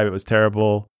number 5. It was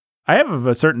terrible. I have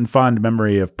a certain fond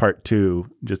memory of part 2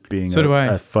 just being So do I.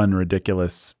 a fun,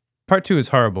 ridiculous. Part 2 is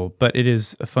horrible, but it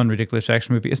is a fun, ridiculous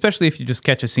action movie, especially if you just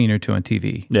catch a scene or two on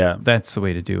TV. Yeah. That's the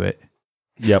way to do it.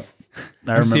 Yep.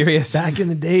 I'm serious. Back in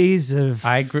the days of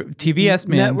I grew TBS,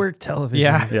 man. network television.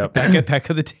 Yeah. Yep. Back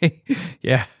of the day.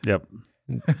 Yeah. Yep.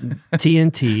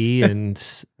 TNT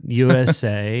and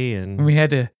USA and We had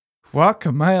to walk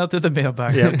a mile to the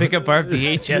mailbox Yep. to pick up our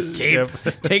VHS tape,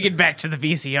 take it back to the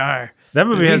VCR. That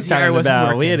movie The has VCR talking wasn't about.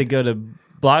 We working. had to go to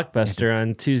Blockbuster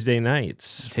on Tuesday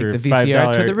nights Take for the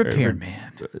VCR to the $5 repairman.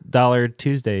 $1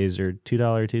 Tuesdays or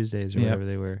 $2 Tuesdays or Yep. whatever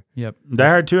they were. Yep. Die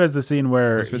Hard 2 has the scene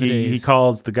where Those were the he days.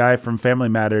 calls the guy from Family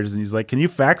Matters and he's like, "Can you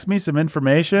fax me some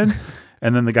information?"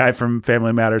 And then the guy from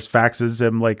Family Matters faxes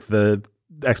him like the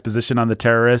exposition on the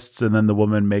terrorists, and then the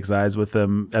woman makes eyes with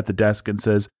him at the desk and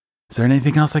says, "Is there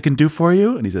anything else I can do for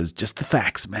you?" And he says, "Just the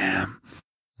facts, ma'am."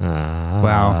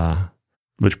 Wow.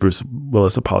 Which Bruce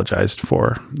Willis apologized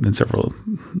for in several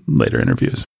later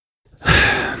interviews.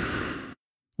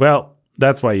 Well,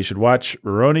 that's why you should watch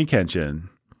Rurouni Kenshin.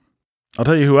 I'll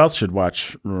tell you who else should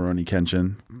watch Rurouni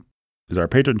Kenshin is our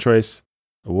Patron Choice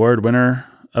Award winner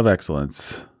of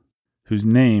excellence, whose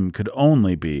name could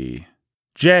only be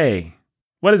Jay.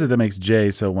 What is it that makes Jay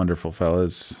so wonderful,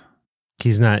 fellas?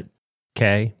 He's not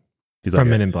K. He's from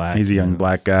Men in Black. He's a young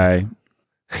black guy.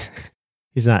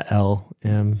 He's not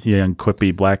L.M. Young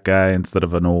quippy black guy instead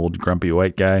of an old grumpy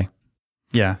white guy.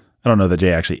 Yeah. I don't know that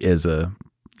Jay actually is a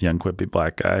young quippy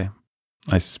black guy.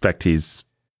 I suspect he's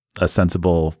a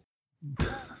sensible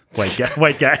white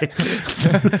guy.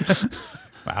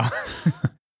 Wow.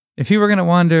 If he were going to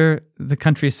wander the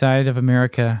countryside of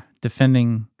America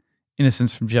defending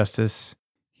innocence from justice,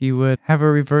 he would have a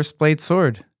reverse blade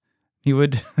sword. He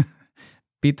would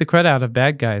beat the crud out of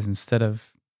bad guys instead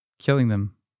of killing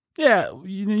them. Yeah,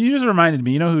 you just reminded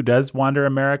me. You know who does wander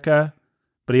America,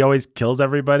 but he always kills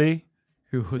everybody?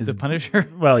 Who the Punisher?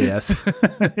 Well, yes.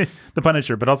 The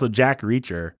Punisher, but also Jack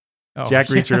Reacher. Oh, Jack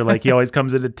Reacher, like, he always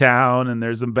comes into town and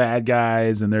there's some bad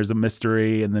guys and there's a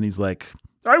mystery. And then he's like,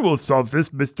 I will solve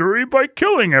this mystery by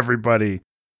killing everybody.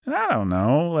 And I don't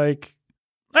know. Like,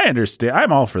 I understand.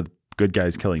 I'm all for good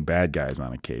guys killing bad guys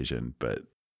on occasion. But,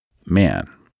 man,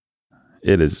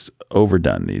 it is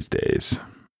overdone these days.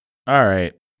 All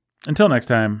right. Until next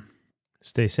time.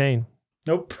 Stay sane.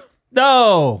 Nope.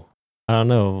 No! I don't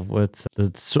know. What's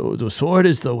the sword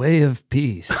is the way of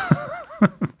peace.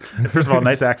 First of all,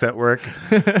 nice accent work.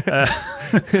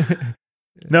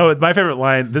 No, my favorite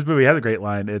line, this movie has a great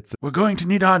line. It's, we're going to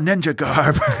need our ninja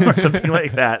garb or something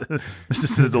like that. It's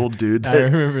just this old dude. I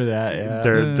remember that,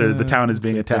 yeah. The town is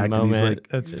being attacked. And he's like,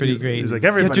 that's pretty great. He's like,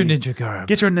 everybody, get your ninja garb.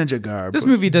 Get your ninja garb. This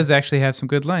movie does actually have some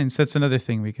good lines. That's another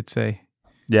thing we could say.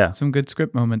 Yeah. Some good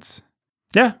script moments.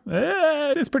 Yeah,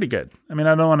 it's pretty good. I mean,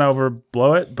 I don't want to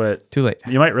overblow it, but too late.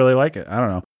 You might really like it. I don't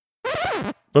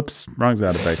know. Whoops, wrong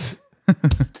sound effect.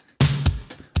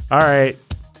 All right.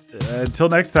 Until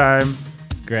next time.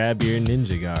 Grab your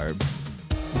ninja garb.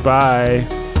 Bye.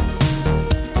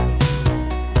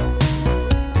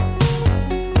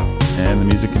 And the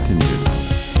music continues.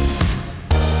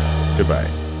 Goodbye.